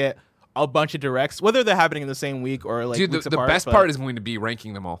 we're going to get a bunch of directs, whether they're happening in the same week or, like, Dude, weeks the apart, best but- part is going to be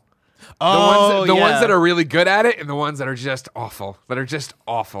ranking them all. Oh, the ones yeah. that are really good at it and the ones that are just awful. That are just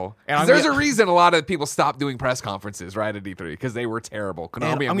awful. And 'Cause I'm there's gonna- a reason a lot of people stopped doing press conferences right at E3 because they were terrible. And Konami,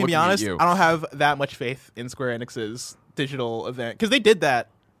 I'm I'm going to looking be honest, at you. I don't have that much faith in Square Enix's digital event. Because they did that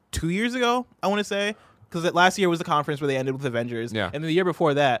 2 years ago, I want to say. Because last year was the conference where they ended with Avengers. Yeah. And then the year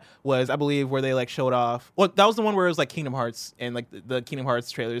before that was, I believe, where they, like, showed off. Well, that was the one where it was, like, Kingdom Hearts. And, like, the Kingdom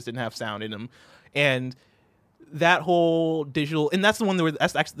Hearts trailers didn't have sound in them. And that whole digital, and that's the one where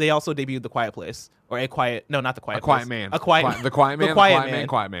that's actually, they also debuted The Quiet Place, or not The Quiet Place. Man. The Quiet The Quiet Man? The The Quiet Man. Man,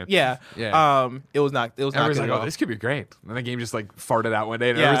 Quiet Man. Yeah. Yeah. It was not Everyone's good like, at oh, all. this could be great. And the game just like farted out one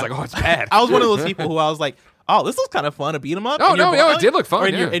day and Yeah. everyone's like, oh, it's bad. I was one of those people who I was like, oh, this looks kind of fun to beat 'em up. Oh, and you're no, bored, it did look fun, Or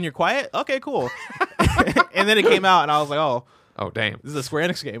and, yeah. you're quiet. Okay, cool. And then it came out, and I was like, oh, Oh, damn. this is a Square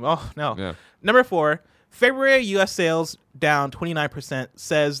Enix game. Oh, no. Yeah. Number 4, February U.S. sales down 29%,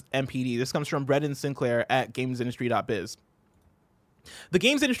 says MPD. This comes from Brendan Sinclair at gamesindustry.biz. The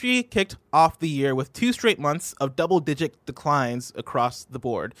games industry kicked off the year with 2 straight months of double-digit declines across the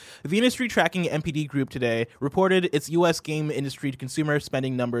board. The industry tracking NPD Group today reported its U.S. game industry consumer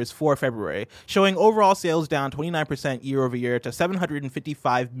spending numbers for February, showing overall sales down 29% year over year to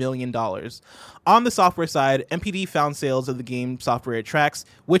 $755 million. On the software side, NPD found sales of the game software it tracks,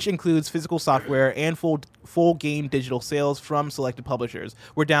 which includes physical software and full game digital sales from selected publishers,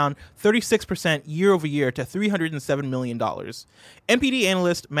 were down 36% year over year to $307 million. NPD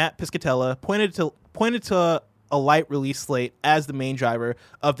analyst Matt Piscatella pointed to a light release slate as the main driver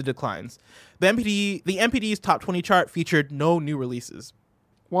of the declines. The NPD's top 20 chart featured no new releases.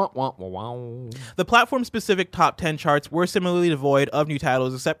 Wah, wah, wah, wah. The platform-specific top 10 charts were similarly devoid of new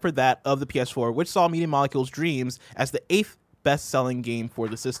titles except for that of the PS4, which saw Media Molecule's Dreams as the 8th best-selling game for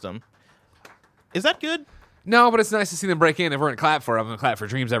the system. Is that good? No, but it's nice to see them break in. If we're going to clap for it, I'm going to clap for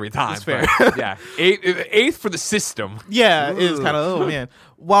Dreams every time. That's fair. But, yeah. Eighth for the system. Yeah, it is kind of, oh man.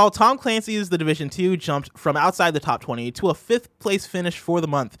 While Tom Clancy's The Division 2 jumped from outside the top 20 to a 5th place finish for the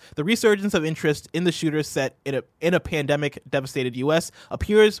month, the resurgence of interest in the shooter set in a pandemic-devastated U.S.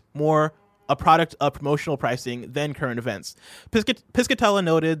 appears more a product of promotional pricing than current events. Piscatella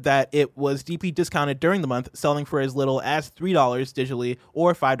noted that it was deeply discounted during the month, selling for as little as $3 digitally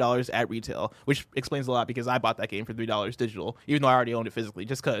or $5 at retail, which explains a lot because I bought that game for $3 digital, even though I already owned it physically,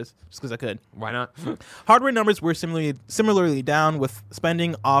 just because I could. Why not? Hardware numbers were similarly down, with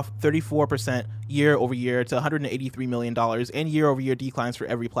spending off 34% year over year to $183 million and year over year declines for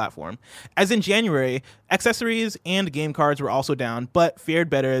every platform. As in January, accessories and game cards were also down, but fared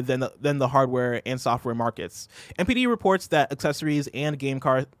better than the hardware and software markets. NPD reports that accessories and game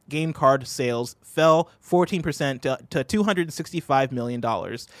card sales fell 14% to $265 million.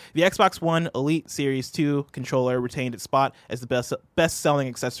 The Xbox One Elite Series 2 controller retained its spot as the best-selling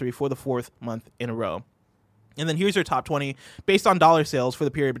accessory for the 4th month in a row. And then here's your top 20 based on dollar sales for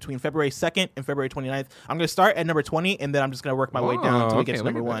the period between February 2nd and February 29th. I'm going to start at number 20, and then I'm just going to work my way down until we get to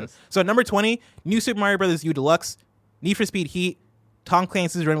number 1. So at number 20, New Super Mario Bros. U Deluxe, Need for Speed Heat, Tom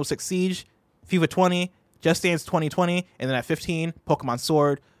Clancy's Rainbow Six Siege, FIFA 20, Just Dance 2020, and then at 15, Pokemon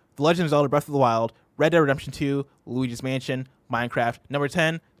Sword, The Legend of Zelda Breath of the Wild, Red Dead Redemption 2, Luigi's Mansion, Minecraft. Number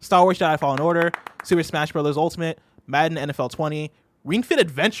 10, Star Wars Jedi Fallen Order, Super Smash Bros. Ultimate, Madden NFL 20, Ring Fit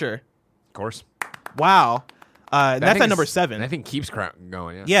Adventure. Of course. Wow. That's at number 7. I think keeps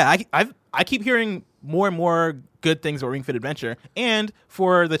going. Yeah, I keep hearing more and more good things about Ring Fit Adventure, and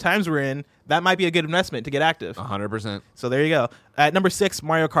for the times we're in, that might be a good investment to get active. 100%. So there you go. At number 6,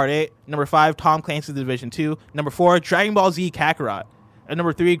 Mario Kart 8. Number 5, Tom Clancy's The Division 2. Number 4, Dragon Ball Z Kakarot. At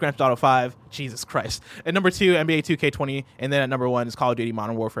number 3, Grand Theft Auto 5. Jesus Christ. At number 2, NBA 2K20, and then at number 1 is Call of Duty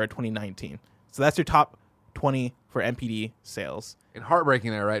Modern Warfare 2019. So that's your top 20 for NPD sales. And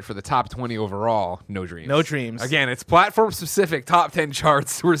heartbreaking there, right? For the top 20 overall, no Dreams. No Dreams. Again, it's platform-specific top 10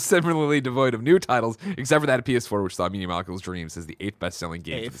 charts were similarly devoid of new titles, except for that PS4, which saw Media Molecule's Dreams as the 8th best-selling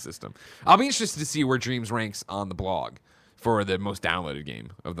game for the system. I'll be interested to see where Dreams ranks on the blog for the most downloaded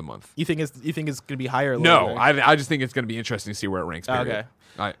game of the month. You think it's going to be higher or lower? No, I just think it's going to be interesting to see where it ranks. Period. Okay.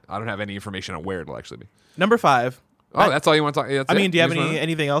 I don't have any information on where it'll actually be. Number 5. Oh, that's all you want to talk about? I mean, do you have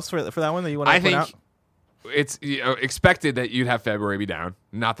anything else for that one that you want to point out? It's expected that you'd have February be down.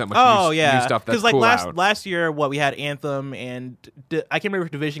 Not that much new stuff that's like cool out. last year, we had Anthem and I can't remember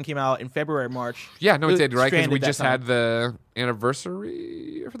if Division came out in February or March. Yeah, no, it did, right? Because we just had the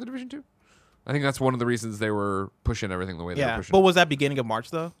anniversary for the Division 2. I think that's one of the reasons they were pushing everything the way they were pushing. But was that beginning of March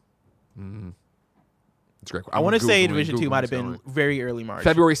though? It's great. I want to say Division 2 might have been very early March.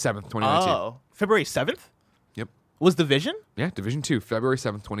 February 7th, 2019. Oh, February 7th? Yep. Was Division? Yeah, Division 2, February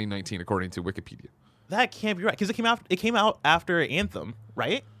 7th, 2019, according to Wikipedia. That can't be right because it came out after Anthem,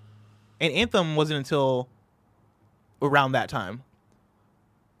 right? And Anthem wasn't until around that time.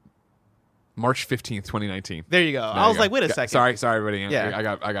 March 15th, 2019. There you go. I was like, wait a second. Sorry, everybody.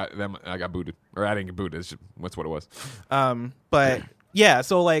 Yeah. I got booted, or I didn't get booted. That's what it was. But yeah,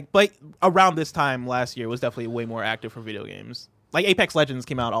 so but around this time last year was definitely way more active for video games. Like Apex Legends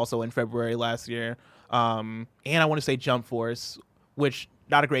came out also in February last year, and I want to say Jump Force, which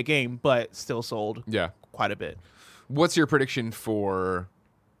not a great game, but still sold quite a bit. What's your prediction for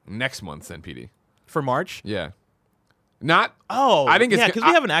next month's NPD? For March? Yeah. I think it's because we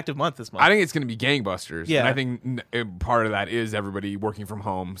have an active month this month. I think it's going to be gangbusters. Yeah. And I think part of that is everybody working from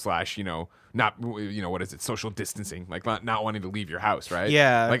home / not what is it, social distancing, like not wanting to leave your house, right?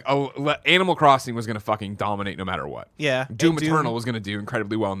 Yeah. Like Animal Crossing was going to fucking dominate no matter what. Yeah. Doom Eternal was going to do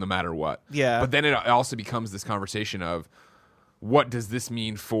incredibly well no matter what. Yeah. But then it also becomes this conversation of what does this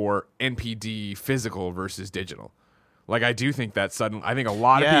mean for NPD physical versus digital? Like I do think that I think a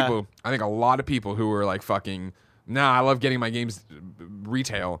lot of people who were like fucking I love getting my games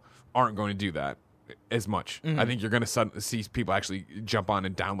retail aren't going to do that as much. Mm-hmm. I think you're going to see people actually jump on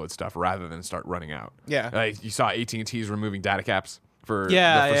and download stuff rather than start running out. Yeah. Like you saw AT&T's removing data caps for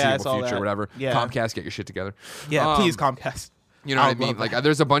Yeah, the yeah, I foreseeable saw future, that. whatever. Yeah. Comcast, get your shit together. Yeah, please, Comcast. You know what I would mean? love Like, that.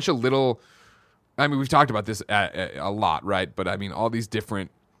 there's a bunch of little. I mean, we've talked about this a lot, right? But I mean, all these different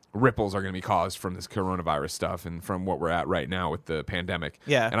ripples are going to be caused from this coronavirus stuff and from what we're at right now with the pandemic.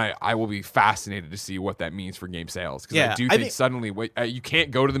 Yeah. And I will be fascinated to see what that means for game sales because Yeah, I do I think think- suddenly you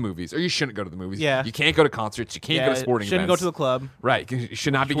can't go to the movies, or you shouldn't go to the movies. Yeah. You can't go to concerts. You can't go to sporting shouldn't events. go to the club. Right. You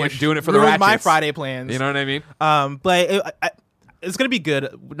should not be Which doing it for the ruined ratchets. my Friday plans. You know what I mean? But it's going to be good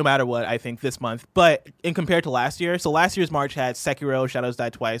no matter what, I think, this month. But in compared to last year, so last year's March had Sekiro, Shadows Die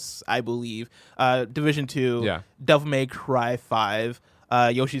Twice, I believe, Division 2, Yeah. Devil May Cry 5,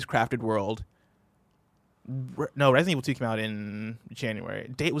 Yoshi's Crafted World. No, Resident Evil 2 came out in January.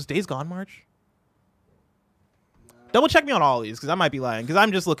 Was Days Gone March? Double check me on all of these because I might be lying because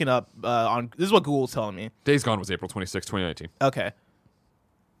I'm just looking up on. This is what Google's telling me. Days Gone was April 26, 2019. Okay.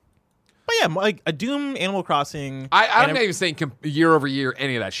 But yeah, like a Doom, Animal Crossing. I'm not even saying year over year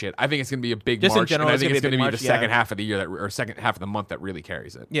any of that shit. I think it's going to be a big Just in March, general, and I it's think gonna it's be a going to big be the March, second yeah. half of the year or second half of the month that really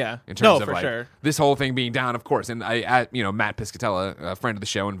carries it. Yeah. in terms No, of for like sure. this whole thing being down, of course. And Matt Piscatella, a friend of the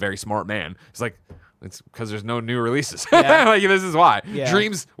show and very smart man, is like, it's because there's no new releases. Yeah. Like this is why. Yeah.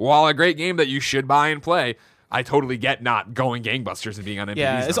 Dreams, while a great game that you should buy and play, I totally get not going gangbusters and being on NPD's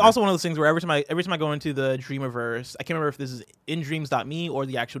Yeah, it's numbers. also one of those things where every time I go into the Dreamiverse, I can't remember if this is indreams.me or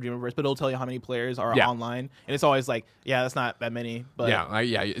the actual Dreamiverse, but it'll tell you how many players are Yeah. online, and it's always like, yeah, that's not that many. But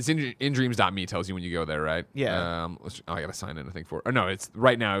It's in dreams.me tells you when you go there, right? Yeah. I gotta sign in, I think, for or no, it's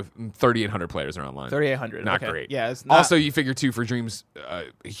right now 3,800 players are online. 3,800. Not okay. great. Yeah. It's not, Also, you figure too for Dreams, a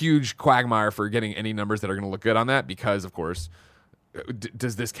huge quagmire for getting any numbers that are going to look good on that because, of course,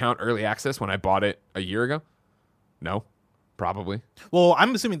 does this count early access when I bought it a year ago? No, probably. well,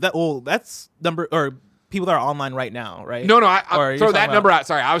 I'm assuming that. Well, that's number or people that are online right now, right? No, Or I you're throw talking that about- number out.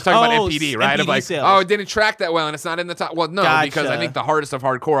 Sorry, I was talking Oh, about NPD, right? Of NPD like, sales. oh, it didn't track that well, and it's not in the top. Well, no, because I Gotcha. think the hardest of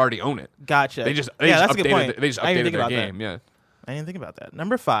hardcore already own it. Gotcha. They just that's a good updated. point. They just I didn't updated think their about game. that. Yeah. I didn't think about that.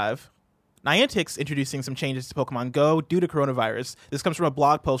 Number 5. Niantic's introducing some changes to Pokemon Go due to coronavirus. This comes from a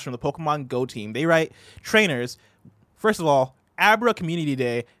blog post from the Pokemon Go team. They write, trainers, first of all, Abra Community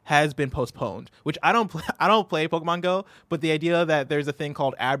Day has been postponed, which I don't play Pokemon Go, but the idea that there's a thing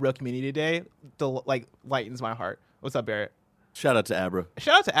called Abra Community Day lightens my heart. What's up, Barrett? Shout out to Abra.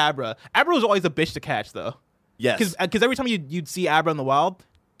 Shout out to Abra. Abra was always a bitch to catch, though. Yes. Because every time you'd see Abra in the wild,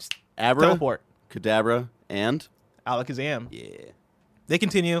 Abra, teleport. Kadabra, and Alakazam. yeah. They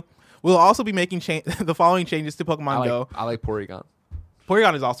continue. We'll also be making the following changes to Pokemon Go. I like Porygon.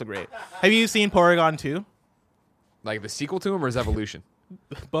 Porygon is also great. Have you seen Porygon 2? Like the sequel to him or his evolution?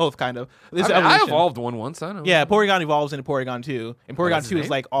 Both, kind of. This I evolution. evolved one once. I don't know. Yeah, Porygon evolves into Porygon 2. And Porygon that's his 2 is name?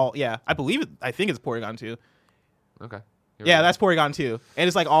 like all, yeah, I think it's Porygon 2. Okay. Here we Yeah, go. that's Porygon 2. And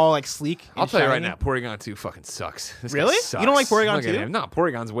it's like all like sleek. I'll and tell you right shiny. now, Porygon 2 fucking sucks. This guy Really? You sucks. don't like Porygon Look at 2? him. No,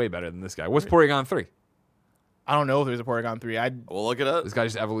 Porygon's way better than this guy. What's Porygon 3? I don't know if there's a Porygon 3. We'll look it up. This guy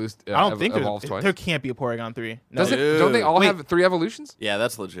just evolved. I don't think evolves twice. there can't be a Porygon 3. No, Don't they all Wait. have 3 evolutions? Yeah,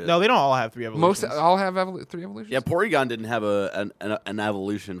 that's legit. no, they don't all have 3 evolutions. Most all have 3 evolutions. Yeah, Porygon didn't have an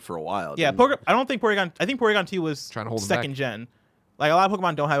evolution for a while. Yeah, didn't it? I don't think Porygon. I think Porygon 2 was Trying to hold him second back. gen. Like a lot of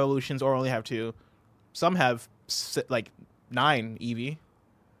Pokemon don't have evolutions or only have 2. Some have like 9 Eevee.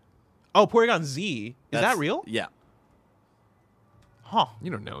 Oh, Porygon Z. Is That's- that real? Yeah. Huh.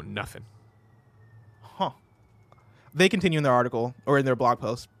 You don't know nothing. Huh. They continue in their article or in their blog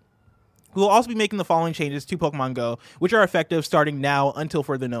post. We will also be making the following changes to Pokemon Go, which are effective starting now until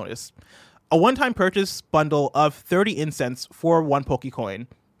further notice. A one-time purchase bundle of 30 incense for 1 Pokecoin.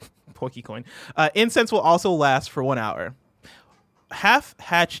 Pokecoin. Incense will also last for 1 hour. Half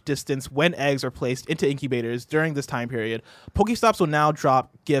hatch distance when eggs are placed into incubators during this time period. Pokestops will now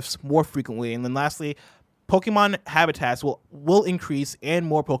drop gifts more frequently. And then lastly, Pokemon habitats will increase and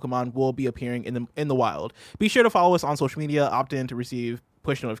more Pokemon will be appearing in the wild. Be sure to follow us on social media, opt in to receive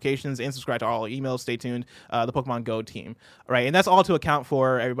push notifications, and subscribe to all our emails. Stay tuned. The Pokemon Go team. All right, and that's all to account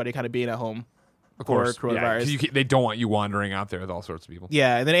for everybody kind of being at home for coronavirus. Yeah, 'cause they don't want you wandering out there with all sorts of people.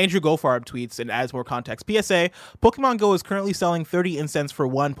 Yeah, and then Andrew Gofarb tweets and adds more context. PSA, Pokemon Go is currently selling 30 incense for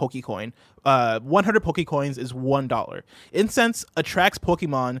 1 Pokecoin. 100 Pokecoins is $1. Incense attracts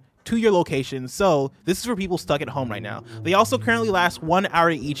Pokemon to your location, so this is for people stuck at home right now. They also currently last 1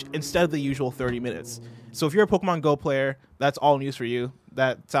 hour each instead of the usual 30 minutes. So if you're a Pokemon Go player, that's all news for you.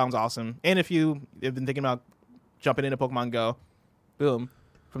 That sounds awesome. And if you have been thinking about jumping into Pokemon Go, boom.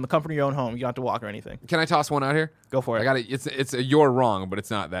 from the comfort of your own home. You don't have to walk or anything. Can I toss one out here? Go for it. I got it. It's a you're wrong, but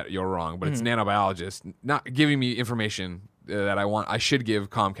it's not that you're wrong. But it's nanobiologist not giving me information that I should give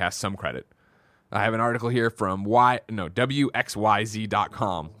Comcast some credit. I have an article here from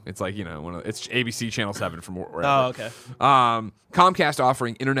WXYZ.com. It's like, it's ABC Channel 7 from wherever. Oh, okay. Comcast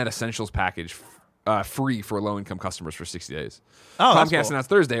offering Internet Essentials package free for low-income customers for 60 days. Oh, that's Comcast cool. announced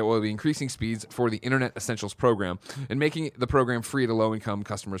Thursday it will be increasing speeds for the Internet Essentials program and making the program free to low-income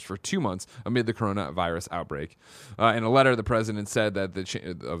customers for 2 months amid the coronavirus outbreak. In a letter, the president said that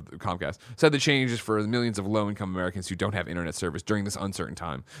of Comcast said the change is for the millions of low-income Americans who don't have internet service during this uncertain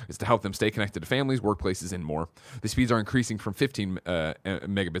time. It's to help them stay connected to families, workplaces, and more. The speeds are increasing from 15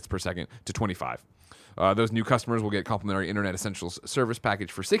 megabits per second to 25. Those new customers will get complimentary Internet Essentials service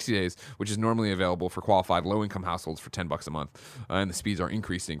package for 60 days, which is normally available for qualified low-income households for $10 a month. And the speeds are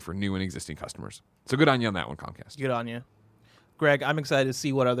increasing for new and existing customers. So good on you on that one, Comcast. Good on you. Greg, I'm excited to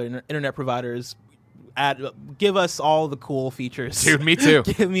see what other internet providers give us all the cool features. Dude, me too.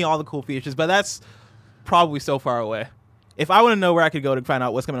 Give me all the cool features, but that's probably so far away. If I want to know where I could go to find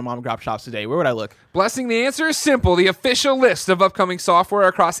out what's coming to mom and pop shops today, where would I look? Blessing, the answer is simple. The official list of upcoming software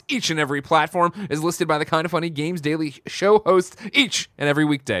across each and every platform is listed by the Kind of Funny Games Daily show hosts each and every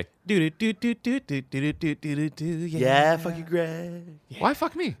weekday. Yeah, fuck you, Greg. Why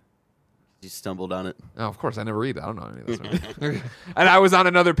fuck me? You stumbled on it. Oh, of course. I never read that. I don't know any of this. And I was on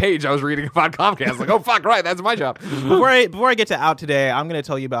another page. I was reading about Comcast. Like, oh, fuck, right. That's my job. Before I get to out today, I'm going to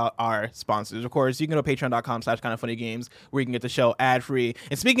tell you about our sponsors. Of course, you can go to patreon.com/kindoffunnygames where you can get the show ad-free.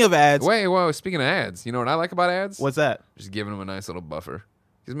 And speaking of ads... Wait, whoa. Speaking of ads, you know what I like about ads? What's that? Just giving them a nice little buffer.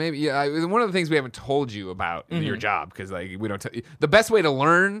 Because maybe, one of the things we haven't told you about in your job, because we don't the best way to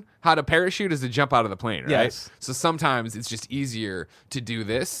learn how to parachute is to jump out of the plane, right? Yes. So sometimes it's just easier to do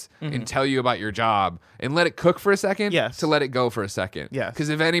this and tell you about your job and let it cook for a second Yes. to let it go for a second. Yes. Because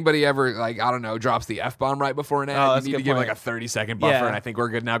if anybody ever, drops the F-bomb right before an ad, that's you a need to good give point. like a 30-second buffer, Yeah. and I think we're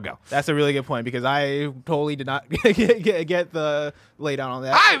good now. Go. That's a really good point because I totally did not get the lay down on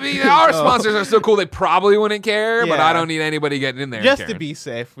that. I mean, our sponsors are so cool, they probably wouldn't care, but Yeah. I don't need anybody getting in there. Just and to caring. be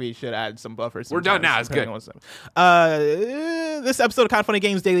safe, we should add some buffers. We're done now. It's good. This episode of Kind of Funny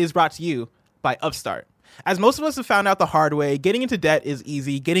Games Daily is brought to you by Upstart. As most of us have found out the hard way, getting into debt is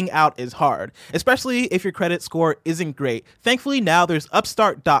easy, getting out is hard, especially if your credit score isn't great. Thankfully, now there's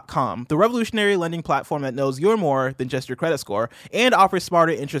Upstart.com, the revolutionary lending platform that knows you're more than just your credit score and offers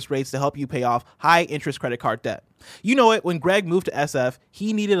smarter interest rates to help you pay off high-interest credit card debt. You know it, when Greg moved to SF,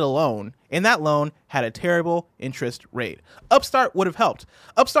 he needed a loan, and that loan had a terrible interest rate. Upstart would have helped.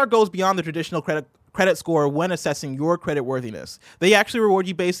 Upstart goes beyond the traditional credit score when assessing your credit worthiness. They actually reward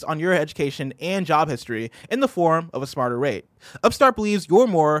you based on your education and job history in the form of a smarter rate. Upstart believes you're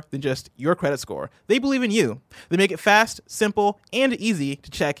more than just your credit score. They believe in you. They make it fast, simple, and easy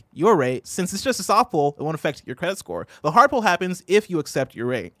to check your rate. Since it's just a soft pull, it won't affect your credit score. The hard pull happens if you accept your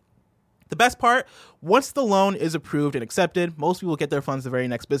rate. The best part, once the loan is approved and accepted, most people get their funds the very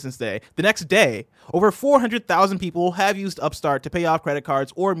next business day. The next day, over 400,000 people have used Upstart to pay off credit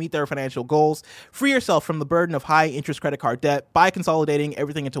cards or meet their financial goals. Free yourself from the burden of high-interest credit card debt by consolidating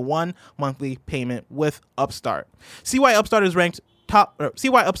everything into one monthly payment with Upstart. See why Upstart is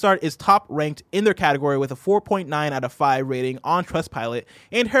top ranked in their category with a 4.9 out of 5 rating on Trustpilot,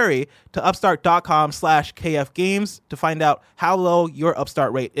 and hurry to upstart.com/kfgames to find out how low your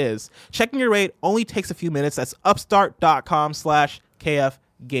Upstart rate is. Checking your rate only takes a few minutes. That's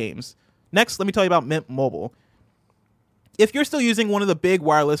upstart.com/kfgames. Next, let me tell you about Mint Mobile. If you're still using one of the big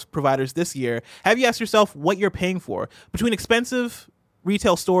wireless providers this year, have you asked yourself what you're paying for? Between expensive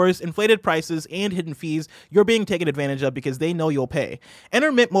retail stores, inflated prices, and hidden fees, you're being taken advantage of because they know you'll pay.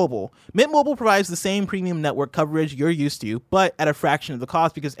 Enter Mint Mobile. Mint Mobile provides the same premium network coverage you're used to, but at a fraction of the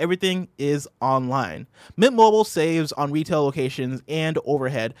cost because everything is online. Mint Mobile saves on retail locations and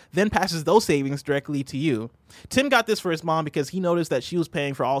overhead, then passes those savings directly to you. Tim got this for his mom because he noticed that she was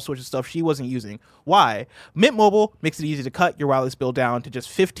paying for all sorts of stuff she wasn't using. Why? Mint Mobile makes it easy to cut your wireless bill down to just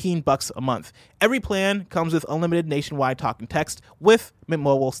 $15 a month. Every plan comes with unlimited nationwide talk and text. With Mint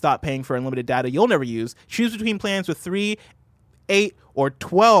Mobile, stop paying for unlimited data you'll never use. Choose between plans with 3, 8, or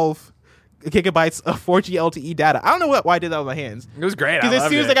 12 gigabytes of 4G LTE data. I don't know why I did that with my hands. It was great. Because as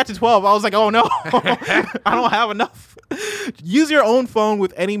soon as I got to 12, I was like, oh no, I don't have enough. Use your own phone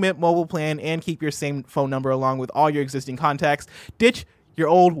with any Mint Mobile plan and keep your same phone number along with all your existing contacts. Ditch your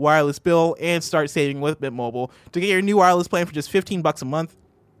old wireless bill and start saving with Mint Mobile. To get your new wireless plan for just $15 a month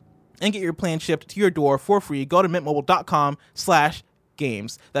and get your plan shipped to your door for free, go to mintmobile.com/kfgames.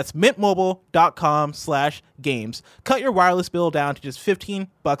 games. That's mintmobile.com/games. Cut your wireless bill down to just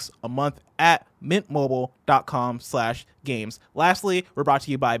 $15 a month at mintmobile.com/games. Lastly, we're brought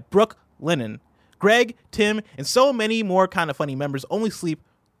to you by Brook Linen. Greg, Tim, and so many more Kind of Funny members only sleep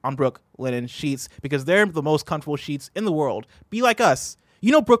on Brook Linen sheets because they're the most comfortable sheets in the world. Be like us.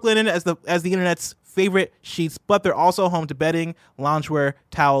 You know Brook Linen as the internet's favorite sheets, but they're also home to bedding, loungewear,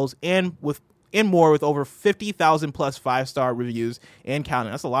 towels, and more with over 50,000 plus 5-star reviews and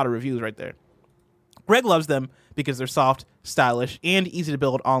counting. That's a lot of reviews right there. Greg loves them because they're soft, stylish, and easy to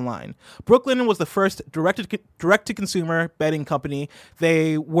build online. Brook Linen was the first direct-to-consumer bedding company.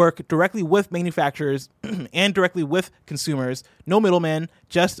 They work directly with manufacturers and directly with consumers. No middlemen,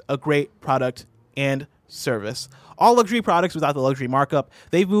 just a great product and service. All luxury products without the luxury markup.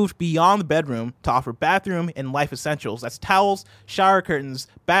 They've moved beyond the bedroom to offer bathroom and life essentials. That's towels, shower curtains,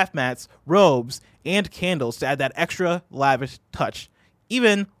 bath mats, robes, and candles to add that extra lavish touch.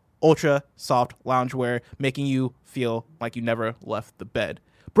 Even ultra soft loungewear, making you feel like you never left the bed.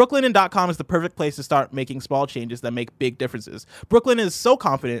 Brooklinen.com is the perfect place to start making small changes that make big differences. Brooklyn is so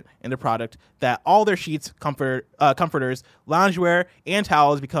confident in the product that all their sheets, comforters, loungewear, and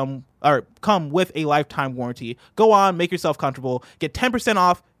towels come with a lifetime warranty. Go on, make yourself comfortable. Get 10%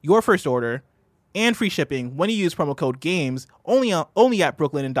 off your first order and free shipping when you use promo code GAMES only at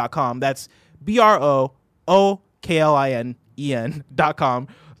brooklinen.com. That's BROOKLINEN.com.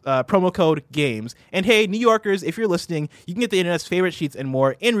 Promo code GAMES. And hey, New Yorkers, if you're listening, you can get the internet's favorite sheets and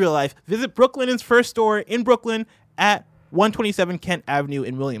more in real life. Visit Brooklinen's first store in Brooklyn at 127 Kent Avenue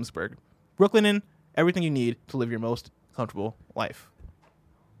in Williamsburg. Brooklinen, everything you need to live your most comfortable life.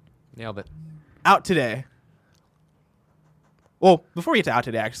 Nailed it. Out today. Well, before we get to out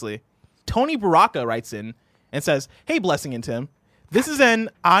today, actually, Tony Baraka writes in and says, "Hey, Blessing and Tim, this is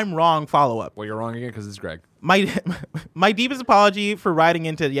an I'm wrong follow-up. Well, you're wrong again because it's Greg. My deepest apology for writing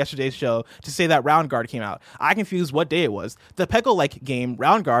into yesterday's show to say that Round Guard came out. I confused what day it was. The Peggle-like game,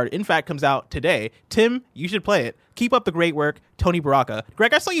 Round Guard, in fact, comes out today. Tim, you should play it. Keep up the great work, Tony Baraka."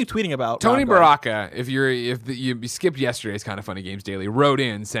 Greg, I saw you tweeting about Tony Round Guard. Baraka. If you skipped yesterday's Kind of Funny Games Daily, wrote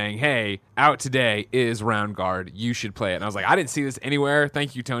in saying, "Hey, out today is Round Guard. You should play it." And I was like, I didn't see this anywhere.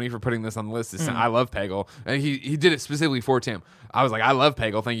 Thank you, Tony, for putting this on the list. I love Peggle, and he did it specifically for Tim. I was like, I love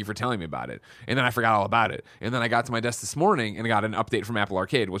Peggle. Thank you for telling me about it. And then I forgot all about it. And then I got to my desk this morning and got an update from Apple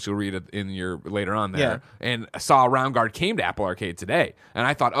Arcade, which you'll read in your later on there. Yeah. And I saw Round Guard came to Apple Arcade today. And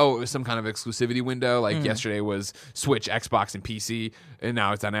I thought, oh, it was some kind of exclusivity window. Like yesterday was Switch, Xbox, and PC, and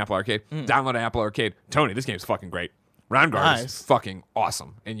now it's on Apple Arcade. Download Apple Arcade. Tony, this game's fucking great. Round Guard is fucking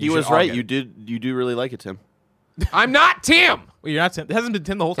awesome. And He was right. You do really like it, Tim. I'm not Tim. Well, you're not Tim. It hasn't been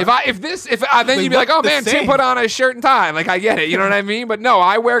Tim the whole time. Then you'd be like, oh man, Tim put on a shirt and tie. Like I get it, you know what I mean? But no,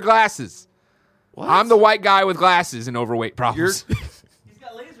 I wear glasses. What? I'm the white guy with glasses and overweight problems. He's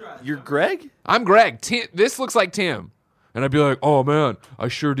got laser eyes. You're Greg? I'm Greg. This looks like Tim. And I'd be like, oh man, I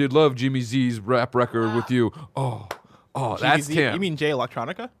sure did love Jimmy Z's rap record with you. Oh, that's Tim. You mean Jay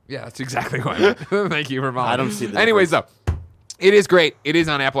Electronica? Yeah, that's exactly what I meant. Thank you for following. I don't see the Anyways, though, it is great. It is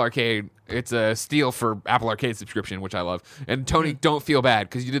on Apple Arcade. It's a steal for Apple Arcade subscription, which I love. And Tony, don't feel bad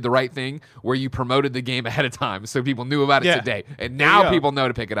because you did the right thing where you promoted the game ahead of time so people knew about it today. And now people know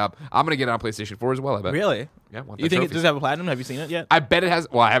to pick it up. I'm going to get it on PlayStation 4 as well, I bet. Really? Yeah. You think it does have a platinum? Have you seen it yet? I bet it has.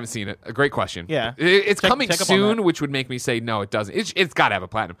 Well, I haven't seen it. A great question. Yeah. It's coming check up on soon, that. which would make me say no, it doesn't. It's got to have a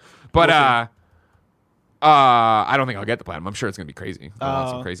platinum. But I don't think I'll get the platinum. I'm sure it's going to be crazy. I want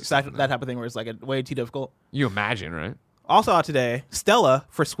some crazy stuff in that there. type of thing where it's like way too difficult. You imagine, right? Also out today, Stella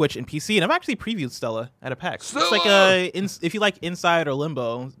for Switch and PC, and I've actually previewed Stella at a PAX. Stella! It's like if you like Inside or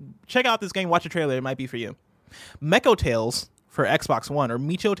Limbo, check out this game. Watch a trailer; it might be for you. Mecho Tales for Xbox One, or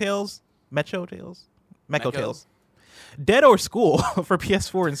Mecho Tales, Dead or School for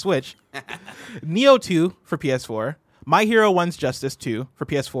PS4 and Switch. Neo 2 for PS4. My Hero 1's Justice 2 for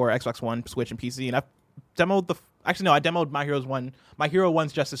PS4, Xbox One, Switch, and PC. And I've demoed I demoed My Hero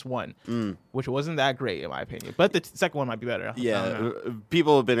 1's Justice 1, which wasn't that great in my opinion. But the second one might be better. Yeah,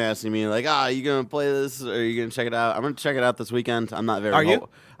 people have been asking me like, are you gonna play this or are you gonna check it out? I'm gonna check it out this weekend. I'm not very. Are you?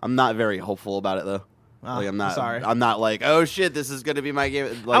 I'm not very hopeful about it though. Like I'm not. Sorry. I'm not like, oh shit, this is gonna be my game.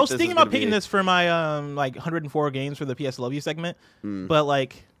 Like, I was thinking about picking this for my 104 games for the PS Love You segment, but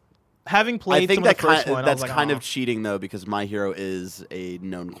like having played I think some of the first one, that's I was like, kind "Aw." of cheating though because My Hero is a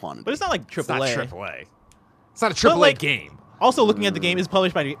known quantity. But it's not like AAA. It's not AAA. It's not a AAA like, game. Also, looking at the game, is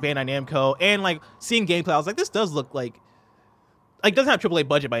published by Bandai Namco, and like seeing gameplay, I was like, this does look like it doesn't have AAA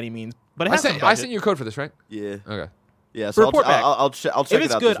budget by any means, but it has some I budget. sent you a code for this, right? Yeah. Okay. Yeah, so report back. I'll check If it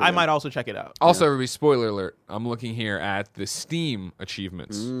it's out. good, this I weekend. might also check it out. Also, everybody, spoiler alert. I'm looking here at the Steam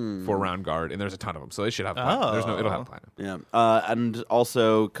achievements for Round Guard, and there's a ton of them, so they should have platinum. It'll have platinum. Yeah, and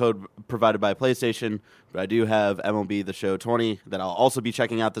also code provided by PlayStation. But I do have MLB The Show 20 that I'll also be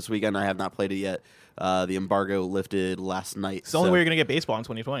checking out this weekend. I have not played it yet. The embargo lifted last night. It's the only way you're gonna get baseball in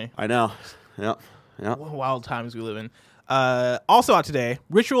 2020. I know. Yeah. What wild times we live in. Also out today,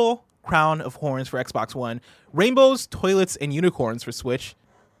 Ritual Crown of Horns for Xbox One, Rainbows, Toilets, and Unicorns for Switch.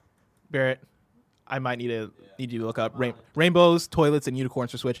 Barrett, I might need you to look up Rainbows, Toilets, and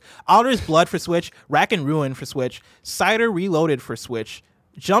Unicorns for Switch. Alder's Blood for Switch, Rack and Ruin for Switch, Cider Reloaded for Switch,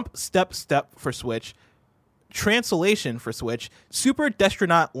 Jump Step for Switch, Translation for Switch, Super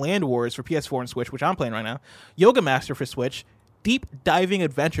Destronaut Land Wars for PS4 and Switch, which I'm playing right now, Yoga Master for Switch, Deep Diving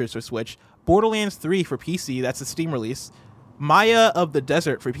Adventures for Switch, Borderlands 3 for PC, that's a Steam release, Maya of the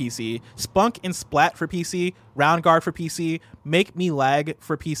Desert for PC, Spunk and Splat for PC, Round Guard for PC, Make Me Lag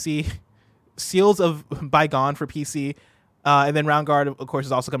for PC, Seals of Bygone for PC, and then Round Guard, of course,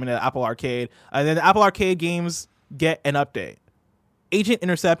 is also coming to Apple Arcade. And then the Apple Arcade games get an update. Agent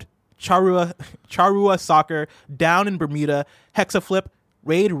Intercept, Charrua Soccer, Down in Bermuda, Hexaflip,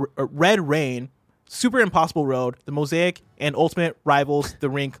 Red Rain, Super Impossible Road, The Mosaic, and Ultimate Rivals, The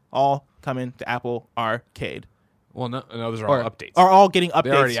Rink, all coming to Apple Arcade. Well, no, those are all updates. Are all getting updates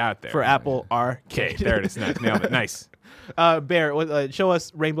They're already out there. for Apple Arcade. Okay, there it is. Nailed it. Nice. Bear, show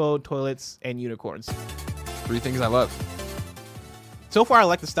us Rainbow, Toilets, and Unicorns. 3 things I love. So far, I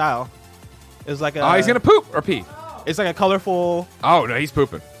like the style. It's like He's going to poop or pee. It's like a colorful Oh, no, he's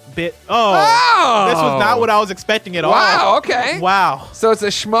pooping. bit. Oh! This was not what I was expecting at all. Wow, okay. Wow. So it's a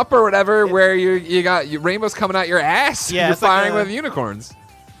shmup or whatever where you got your rainbows coming out your ass. Yeah, You're it's like firing a- with unicorns.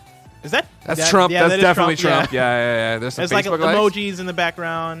 Is that? That's Trump. Yeah, That's that is definitely Trump. Yeah. Yeah. There's some It's like Facebook likes. emojis in the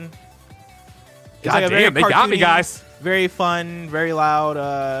background. It's God like a very damn, they got me, cartoony, guys. Very fun, very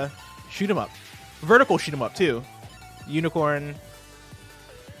loud. Shoot 'em up, vertical shoot 'em up too. Unicorn.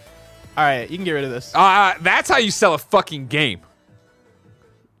 All right, you can get rid of this. That's how you sell a fucking game.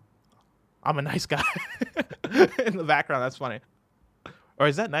 I'm a nice guy. In the background, that's funny. Or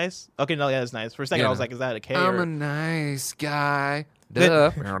is that nice? Okay, no, yeah, that's nice. For a second, Yeah, I was no. like, is that a K? I'm or... a nice guy.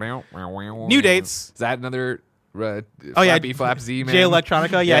 Then- New New dates. Is that another Oh yeah, Flappy Flap Z man? Jay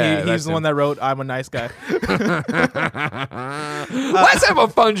Electronica. Yeah, Yeah, he's that's the one him. that wrote "I'm a nice guy." Let's have a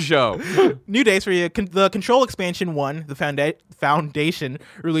fun show. New dates for you. The Control Expansion 1, the Foundation,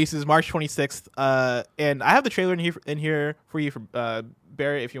 releases March 26th. And I have the trailer in here for you for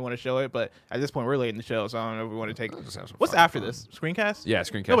Barrett if you want to show it. But at this point, we're late in the show, so I don't know if we want to take. Just have some What's fun. after this? Screencast? Yeah,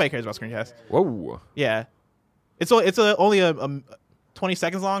 screencast. Nobody cares about screencast. Whoa. Yeah, it's only a 20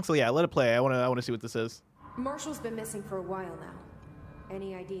 seconds long. So yeah, let it play. I want to see what this is. Marshall's been missing for a while now.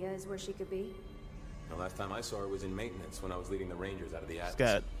 Any ideas where she could be? The last time I saw her was in maintenance when I was leading the Rangers out of the attic. It's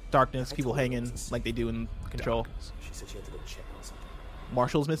got darkness, people hanging like they do in Control. She said she had to go check on something.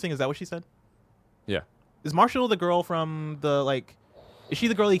 Marshall's missing. Is that what she said? Yeah. Is Marshall the girl from the like? Is she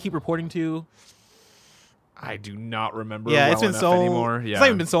the girl you keep reporting to? I do not remember. Yeah, well it's been enough so. anymore. Yeah, It's not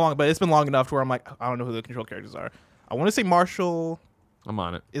even been so long, but it's been long enough to where I'm like, I don't know who the Control characters are. I want to say Marshall I'm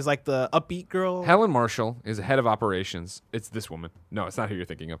on it. is like the upbeat girl. Helen Marshall is head of operations. It's this woman. No, it's not who you're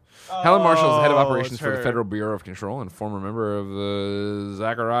thinking of. Helen Marshall is the head of operations it's for the her. Federal Bureau of Control and former member of the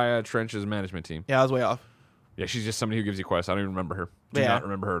Zachariah Trench's management team. Yeah, I was way off, Yeah, she's just somebody who gives you quests. I don't even remember her. Do Yeah. not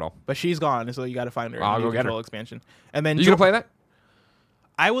remember her at all. but she's gone, so you got to find her. in I'll the go new get her. Control expansion. And then You gonna play that?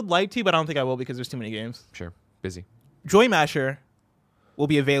 I would like to, but I don't think I will because there's too many games. Sure. Busy. Joy Masher will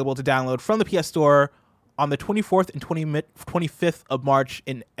be available to download from the PS Store on the 24th and 25th of March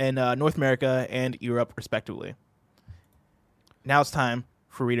in North America and Europe, respectively. Now it's time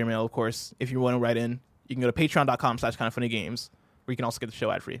for Reader Mail, of course. If you want to write in, you can go to patreon.com/kindoffunnygames, where you can also get the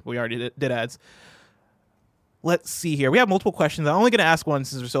show ad-free. We already did ads. Let's see here. We have multiple questions. I'm only going to ask one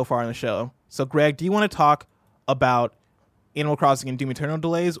since we're so far in the show. So, Greg, do you want to talk about Animal Crossing and Doom Eternal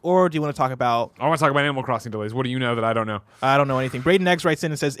delays, or do you want to talk about I want to talk about Animal Crossing delays. What do you know that I don't know? I don't know anything. Braden Eggs writes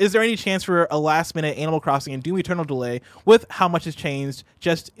in and says, is there any chance for a last-minute Animal Crossing and Doom Eternal delay with how much has changed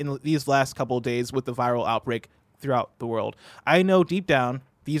just in these last couple of days with the viral outbreak throughout the world? I know deep down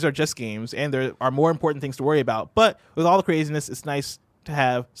these are just games, and there are more important things to worry about, but with all the craziness, it's nice to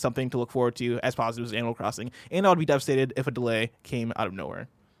have something to look forward to as positive as Animal Crossing, and I would be devastated if a delay came out of nowhere.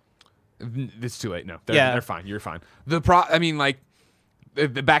 It's too late. No, Yeah. they're fine. You're fine. I mean, like,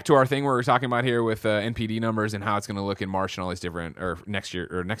 back to our thing where we're talking about here with NPD numbers and how it's going to look in March and all these different, or next year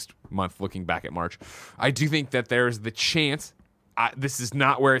or next month, looking back at March. I do think that there's the chance. This is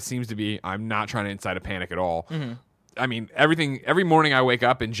not where it seems to be. I'm not trying to incite a panic at all. I mean, every morning I wake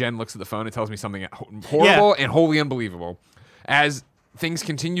up and Jen looks at the phone and tells me something horrible and wholly unbelievable. As things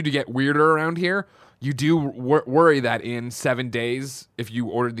continue to get weirder around here, you do worry that in 7 days, if you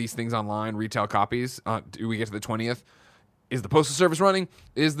ordered these things online, retail copies, do we get to the 20th? Is the postal service running?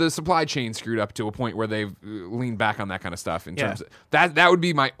 Is the supply chain screwed up to a point where they've leaned back on that kind of stuff? In terms of, that would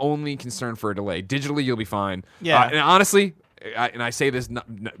be my only concern for a delay. Digitally, you'll be fine. Yeah. And honestly, I say this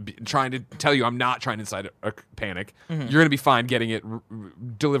trying to tell you I'm not trying to incite a panic. You're going to be fine getting it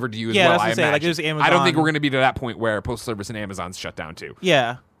delivered to you as well. That's I like, imagine. Amazon. I don't think we're going to be to that point where postal service and Amazon's shut down too.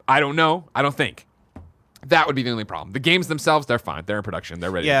 Yeah. I don't know. I don't think. That would be the only problem. The games themselves, they're fine. They're in production.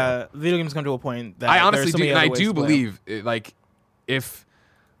 They're ready. Yeah, video games come to a point that I honestly so do, many and other I ways do to play believe like if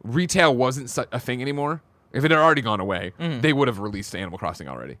retail wasn't a thing anymore, if it had already gone away, they would have released Animal Crossing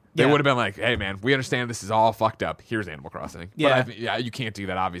already. They would have been like, "Hey, man, we understand this is all fucked up. Here's Animal Crossing." Yeah. But you can't do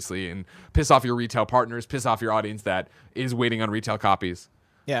that obviously, and piss off your retail partners, piss off your audience that is waiting on retail copies.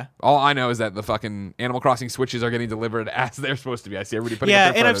 Yeah. All I know is that the fucking Animal Crossing Switches are getting delivered as they're supposed to be. I see everybody putting up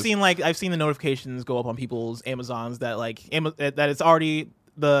their and photos. I've seen the notifications go up on people's Amazons that that it's already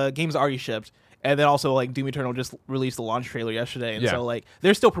the game's already shipped, and then also like Doom Eternal just released the launch trailer yesterday, and so like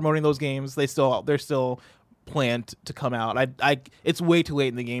they're still promoting those games. They're still planned to come out. It's way too late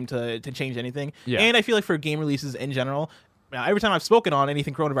in the game to change anything. Yeah. And I feel like for game releases in general. Now, every time I've spoken on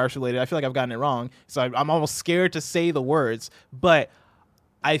anything coronavirus related, I feel like I've gotten it wrong. So I'm almost scared to say the words, but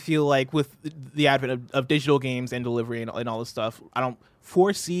I feel like with the advent of digital games and delivery and all this stuff, I don't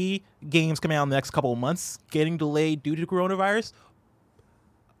foresee games coming out in the next couple of months getting delayed due to coronavirus.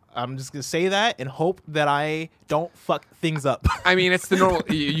 I'm just going to say that and hope that I don't fuck things up. I mean, it's the normal.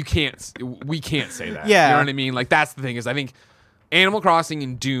 We can't say that. Yeah. You know what I mean? Like, that's the thing is I think Animal Crossing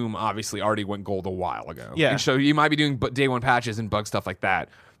and Doom obviously already went gold a while ago. Yeah. And so you might be doing day one patches and bug stuff like that.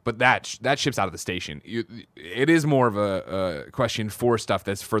 But that ships out of the station. It is more of a question for stuff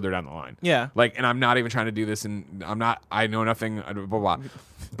that's further down the line. Yeah. Like, and I'm not even trying to do this, and I know nothing, blah, blah, blah.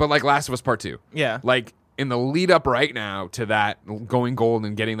 But like Last of Us Part 2. Yeah. Like, in the lead up right now to that going gold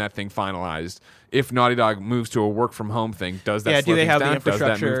and getting that thing finalized, if Naughty Dog moves to a work from home thing, does that do they have the down? Does that move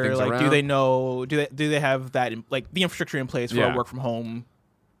infrastructure? things Like, around? do they know? Do they have that like the infrastructure in place for a work from home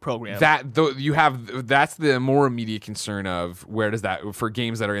program? That's the more immediate concern of where does that for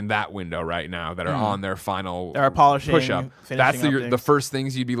games that are in that window right now that are on their final polishing, push up. That's finishing up the first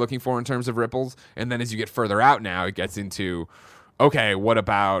things you'd be looking for in terms of ripples, and then as you get further out now, it gets into okay, what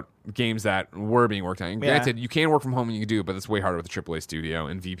about games that were being worked on? And granted, you can work from home and you can do it, but it's way harder with the AAA studio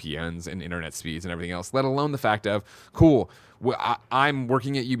and VPNs and internet speeds and everything else. Let alone the fact of cool. I'm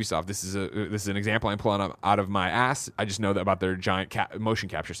working at Ubisoft. This is an example I'm pulling up out of my ass. I just know that about their giant motion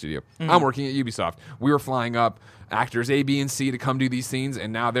capture studio. I'm working at Ubisoft. We were flying up actors A, B, and C to come do these scenes,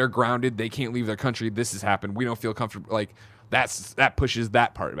 and now they're grounded. They can't leave their country. This has happened. We don't feel comfortable. Like that pushes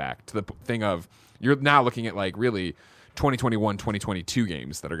that part back to the thing of you're now looking at like really 2021, 2022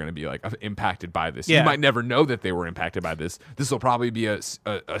 games that are going to be like impacted by this. Yeah. You might never know that they were impacted by this. This will probably be an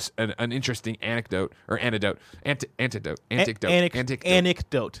interesting anecdote in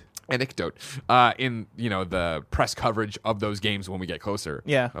the press coverage of those games when we get closer.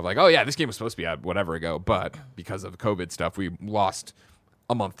 Yeah. Of like, oh yeah, this game was supposed to be out whatever ago, but because of COVID stuff, we lost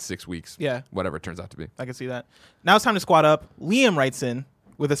a month, 6 weeks. Yeah. Whatever it turns out to be. I can see that. Now it's time to squad up. Liam writes in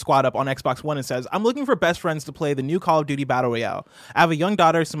with a squad up on Xbox One and says, I'm looking for best friends to play the new Call of Duty Battle Royale. I have a young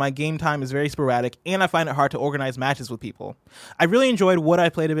daughter, so my game time is very sporadic, and I find it hard to organize matches with people. I really enjoyed what I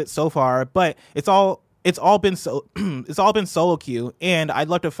played of it so far, but it's all been solo queue, and I'd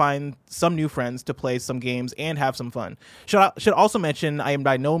love to find some new friends to play some games and have some fun. Should also mention I am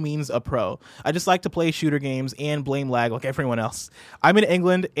by no means a pro. I just like to play shooter games and blame lag like everyone else. I'm in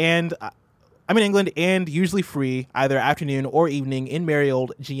England and usually free either afternoon or evening in merry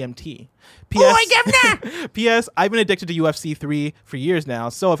old GMT. P.S. I've been addicted to UFC 3 for years now,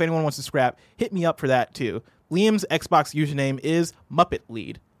 so if anyone wants to scrap, hit me up for that too. Liam's Xbox username is Muppet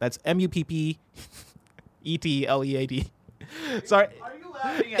Lead. That's MUPPETLEAD. Sorry. Are you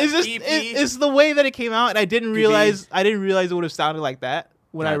laughing at It's the way that it came out, and I didn't realize it would have sounded like that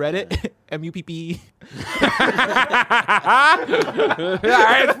when I read it. MUPP.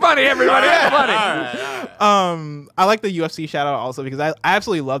 It's funny, everybody. It's funny. I like the UFC shout out also because I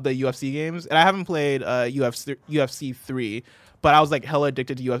absolutely love the UFC games, and I haven't played UFC 3, but I was like hella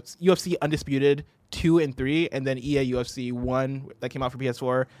addicted to UFC Undisputed 2 and 3, and then EA UFC 1 that came out for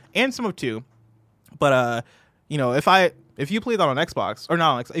PS4 and some of 2. But if you played that on Xbox or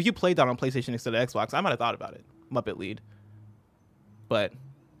not, if you played that on PlayStation instead of Xbox, I might have thought about it. Muppet Lead, but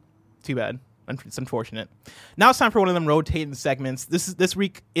too bad. It's unfortunate. Now it's time for one of them rotating segments. This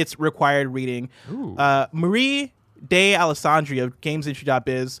week it's required reading. Marie Day Alessandri of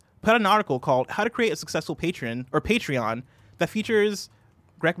GamesIndustry.biz put out an article called "How to Create a Successful Patreon" that features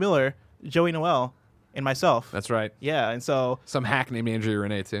Greg Miller, Joey Noel, and myself. That's right. Yeah, and so Some hack named Andrea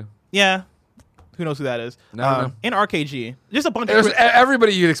Renee too. yeah, who knows who that is? No. And RKG, just a bunch There's of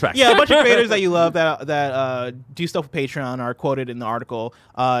everybody you'd expect. yeah, a bunch of creators that you love that do stuff with Patreon are quoted in the article.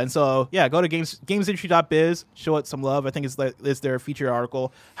 And so yeah, go to GamesIndustry.biz, show it some love. I think it's their featured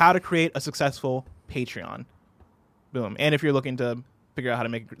article, "How to Create a Successful Patreon." Boom. And if you're looking to figure out how to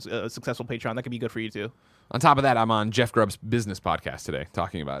make a successful Patreon, that could be good for you too. On top of that, I'm on Jeff Grubb's business podcast today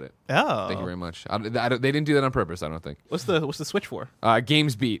talking about it. Oh, Thank you very much. They didn't do that on purpose, I don't think. What's the switch for?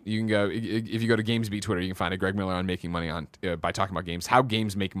 GamesBeat. You can go if you go to GamesBeat Twitter, you can find a Greg Miller on making money on by talking about games. How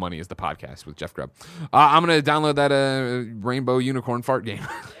games make money is the podcast with Jeff Grubb. I'm gonna download that Rainbow Unicorn fart game.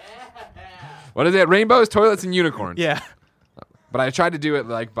 What is it? Rainbows, toilets, and unicorns. Yeah. But I tried to do it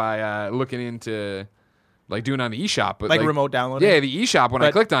like by looking into like doing it on the eShop, but Like remote downloading? Yeah, the eShop. When I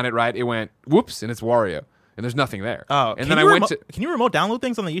But- clicked on it, right, it went whoops, and it's Wario. And there's nothing there. Oh, and then I went to. Can you remote download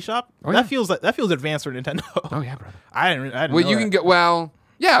things on the eShop? Oh, yeah. That feels advanced for Nintendo. Oh yeah, brother. I didn't Well, know you that. can get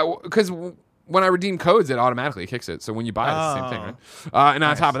yeah, because when I redeem codes, it automatically kicks it. So when you buy it, it's the same thing, right? And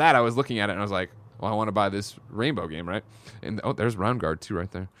on top of that, I was looking at it and I was like, well, I want to buy this Rainbow game, right? And there's Round Guard too,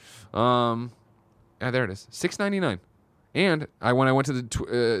 right there. Yeah, there it is, $6.99. And when I went to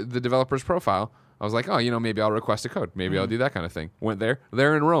the developer's profile, I was like, oh, maybe I'll request a code. Maybe I'll do that kind of thing. Went there.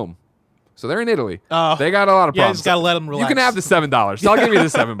 They're in Rome. So they're in Italy. Oh. They got a lot of Yeah, you problems. just gotta let 'em You relax. can have the $7. I'll give you the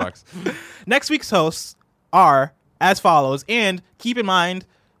 $7. Next week's hosts are as follows, and keep in mind,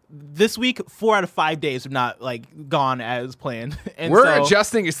 this week 4 out of 5 days have not gone as planned. And We're so,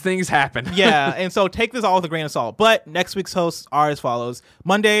 adjusting as things happen. yeah, and so take this all with a grain of salt. But next week's hosts are as follows: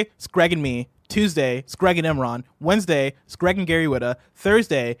 Monday, it's Greg and me. Tuesday, it's Greg and Imran. Wednesday, it's Greg and Gary Witta.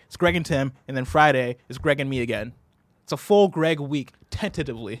 Thursday, it's Greg and Tim. And then Friday is Greg and me again. It's a full Greg week,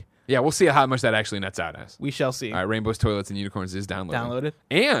 tentatively. Yeah, we'll see how much that actually nets out as. We shall see. All right, Rainbows, Toilets, and Unicorns is downloading. Downloaded?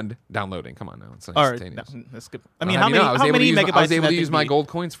 And downloading. Come on now. It's Or, instantaneous. that's good. I mean, How do you know? how many megabytes? I was able can to that use thing my be? gold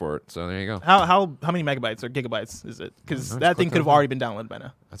coins for it, so there you go. How many megabytes or gigabytes is it? Because No, that just thing click could have on it. already been downloaded by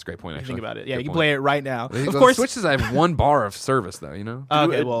now. That's a great point, If you actually. think about it. Yeah, Good you can point. play it right now. Well, Of course. Switches, I have 1 bar of service, though,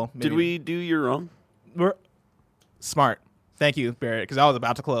 Okay, well, Did maybe. we do You're Wrong? We're smart. Thank you, Barrett, because I was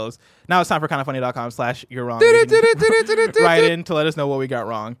about to close. Now it's time for kindoffunny.com/you're wrong. Write in to let us know what we got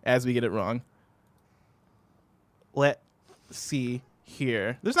wrong as we get it wrong. Let's see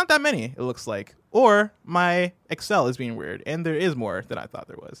here. There's not that many, it looks like. Or my Excel is being weird, and there is more than I thought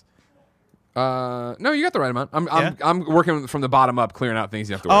there was. No, you got the right amount. Yeah? I'm working from the bottom up, clearing out things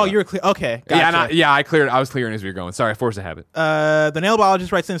you have to worry Oh, about. you're clear. Okay, gotcha. Yeah, I cleared. I was clearing as we were going. Sorry, I forced a habit. The Nail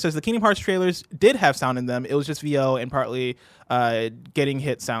Biologist writes in and says the Kingdom Hearts trailers did have sound in them. It was just VO and partly getting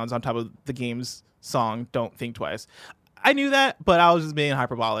hit sounds on top of the game's song, Don't Think Twice. I knew that, but I was just being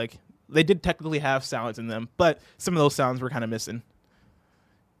hyperbolic. They did technically have sounds in them, but some of those sounds were kind of missing.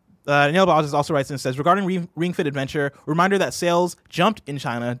 Nail Biologist also writes in and says, regarding Ring Fit Adventure, reminder that sales jumped in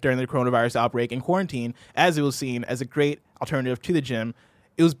China during the coronavirus outbreak and quarantine, as it was seen as a great alternative to the gym.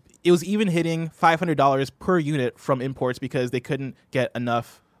 It was even hitting $500 per unit from imports because they couldn't get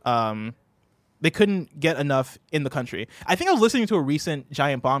enough. They couldn't get enough in the country. I think I was listening to a recent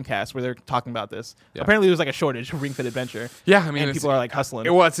Giant Bombcast where they're talking about this. Yeah. Apparently, there was a shortage of Ring Fit Adventure. Yeah, I mean, and people are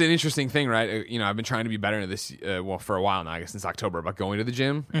hustling. Well, it's an interesting thing, right? I've been trying to be better at this, for a while now, I guess since October, about going to the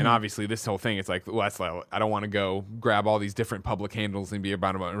gym. And obviously, this whole thing, it's like, I don't want to go grab all these different public handles and be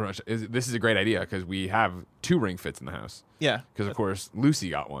about rush. This is a great idea because we have 2 Ring Fits in the house. Yeah. Because, of course, Lucy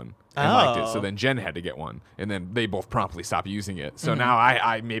got one and liked it. So Oh. then Jen had to get one. And then they both promptly stopped using it. So now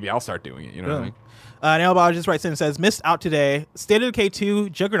I maybe I'll start doing it. You know what I mean? Nail Biologist writes in and says, missed out today. State of Decay 2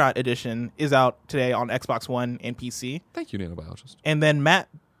 Juggernaut Edition is out today on Xbox One and PC. Thank you, nanobiologist. And then Matt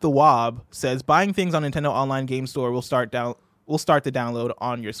the Wob says, buying things on Nintendo Online Game Store will start the download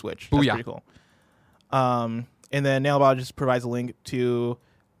on your Switch. That's Booyah. pretty cool. And then Nail Biologist provides a link to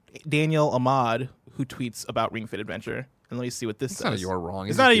Daniel Ahmad, who tweets about Ring Fit Adventure. And let me see what this It's says. not a you're wrong.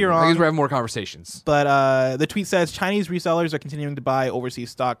 It's not a you're I wrong. guess we have more conversations. But the tweet says Chinese resellers are continuing to buy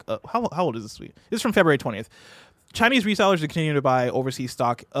overseas stock. How old is this tweet? This is from February 20th. Chinese resellers are continuing to buy overseas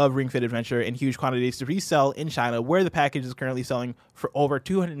stock of Ring Fit Adventure in huge quantities to resell in China, where the package is currently selling for over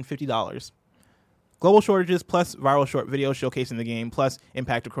 $250. Global shortages plus viral short videos showcasing the game plus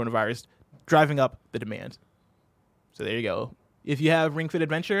impact of coronavirus driving up the demand. So there you go. If you have Ring Fit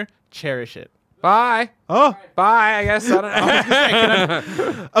Adventure, cherish it. Bye. Oh. Bye, I guess. I don't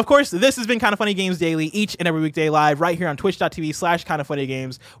know. Of course, this has been Kinda Funny Games Daily, each and every weekday live right here on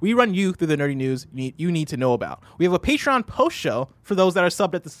twitch.tv/kindafunnygames. We run you through the nerdy news you need to know about. We have a Patreon post show for those that are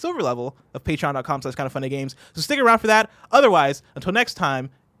subbed at the silver level of patreon.com/kindafunnygames. So stick around for that. Otherwise, until next time,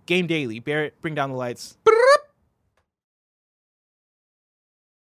 Game Daily. Barrett, bring down the lights.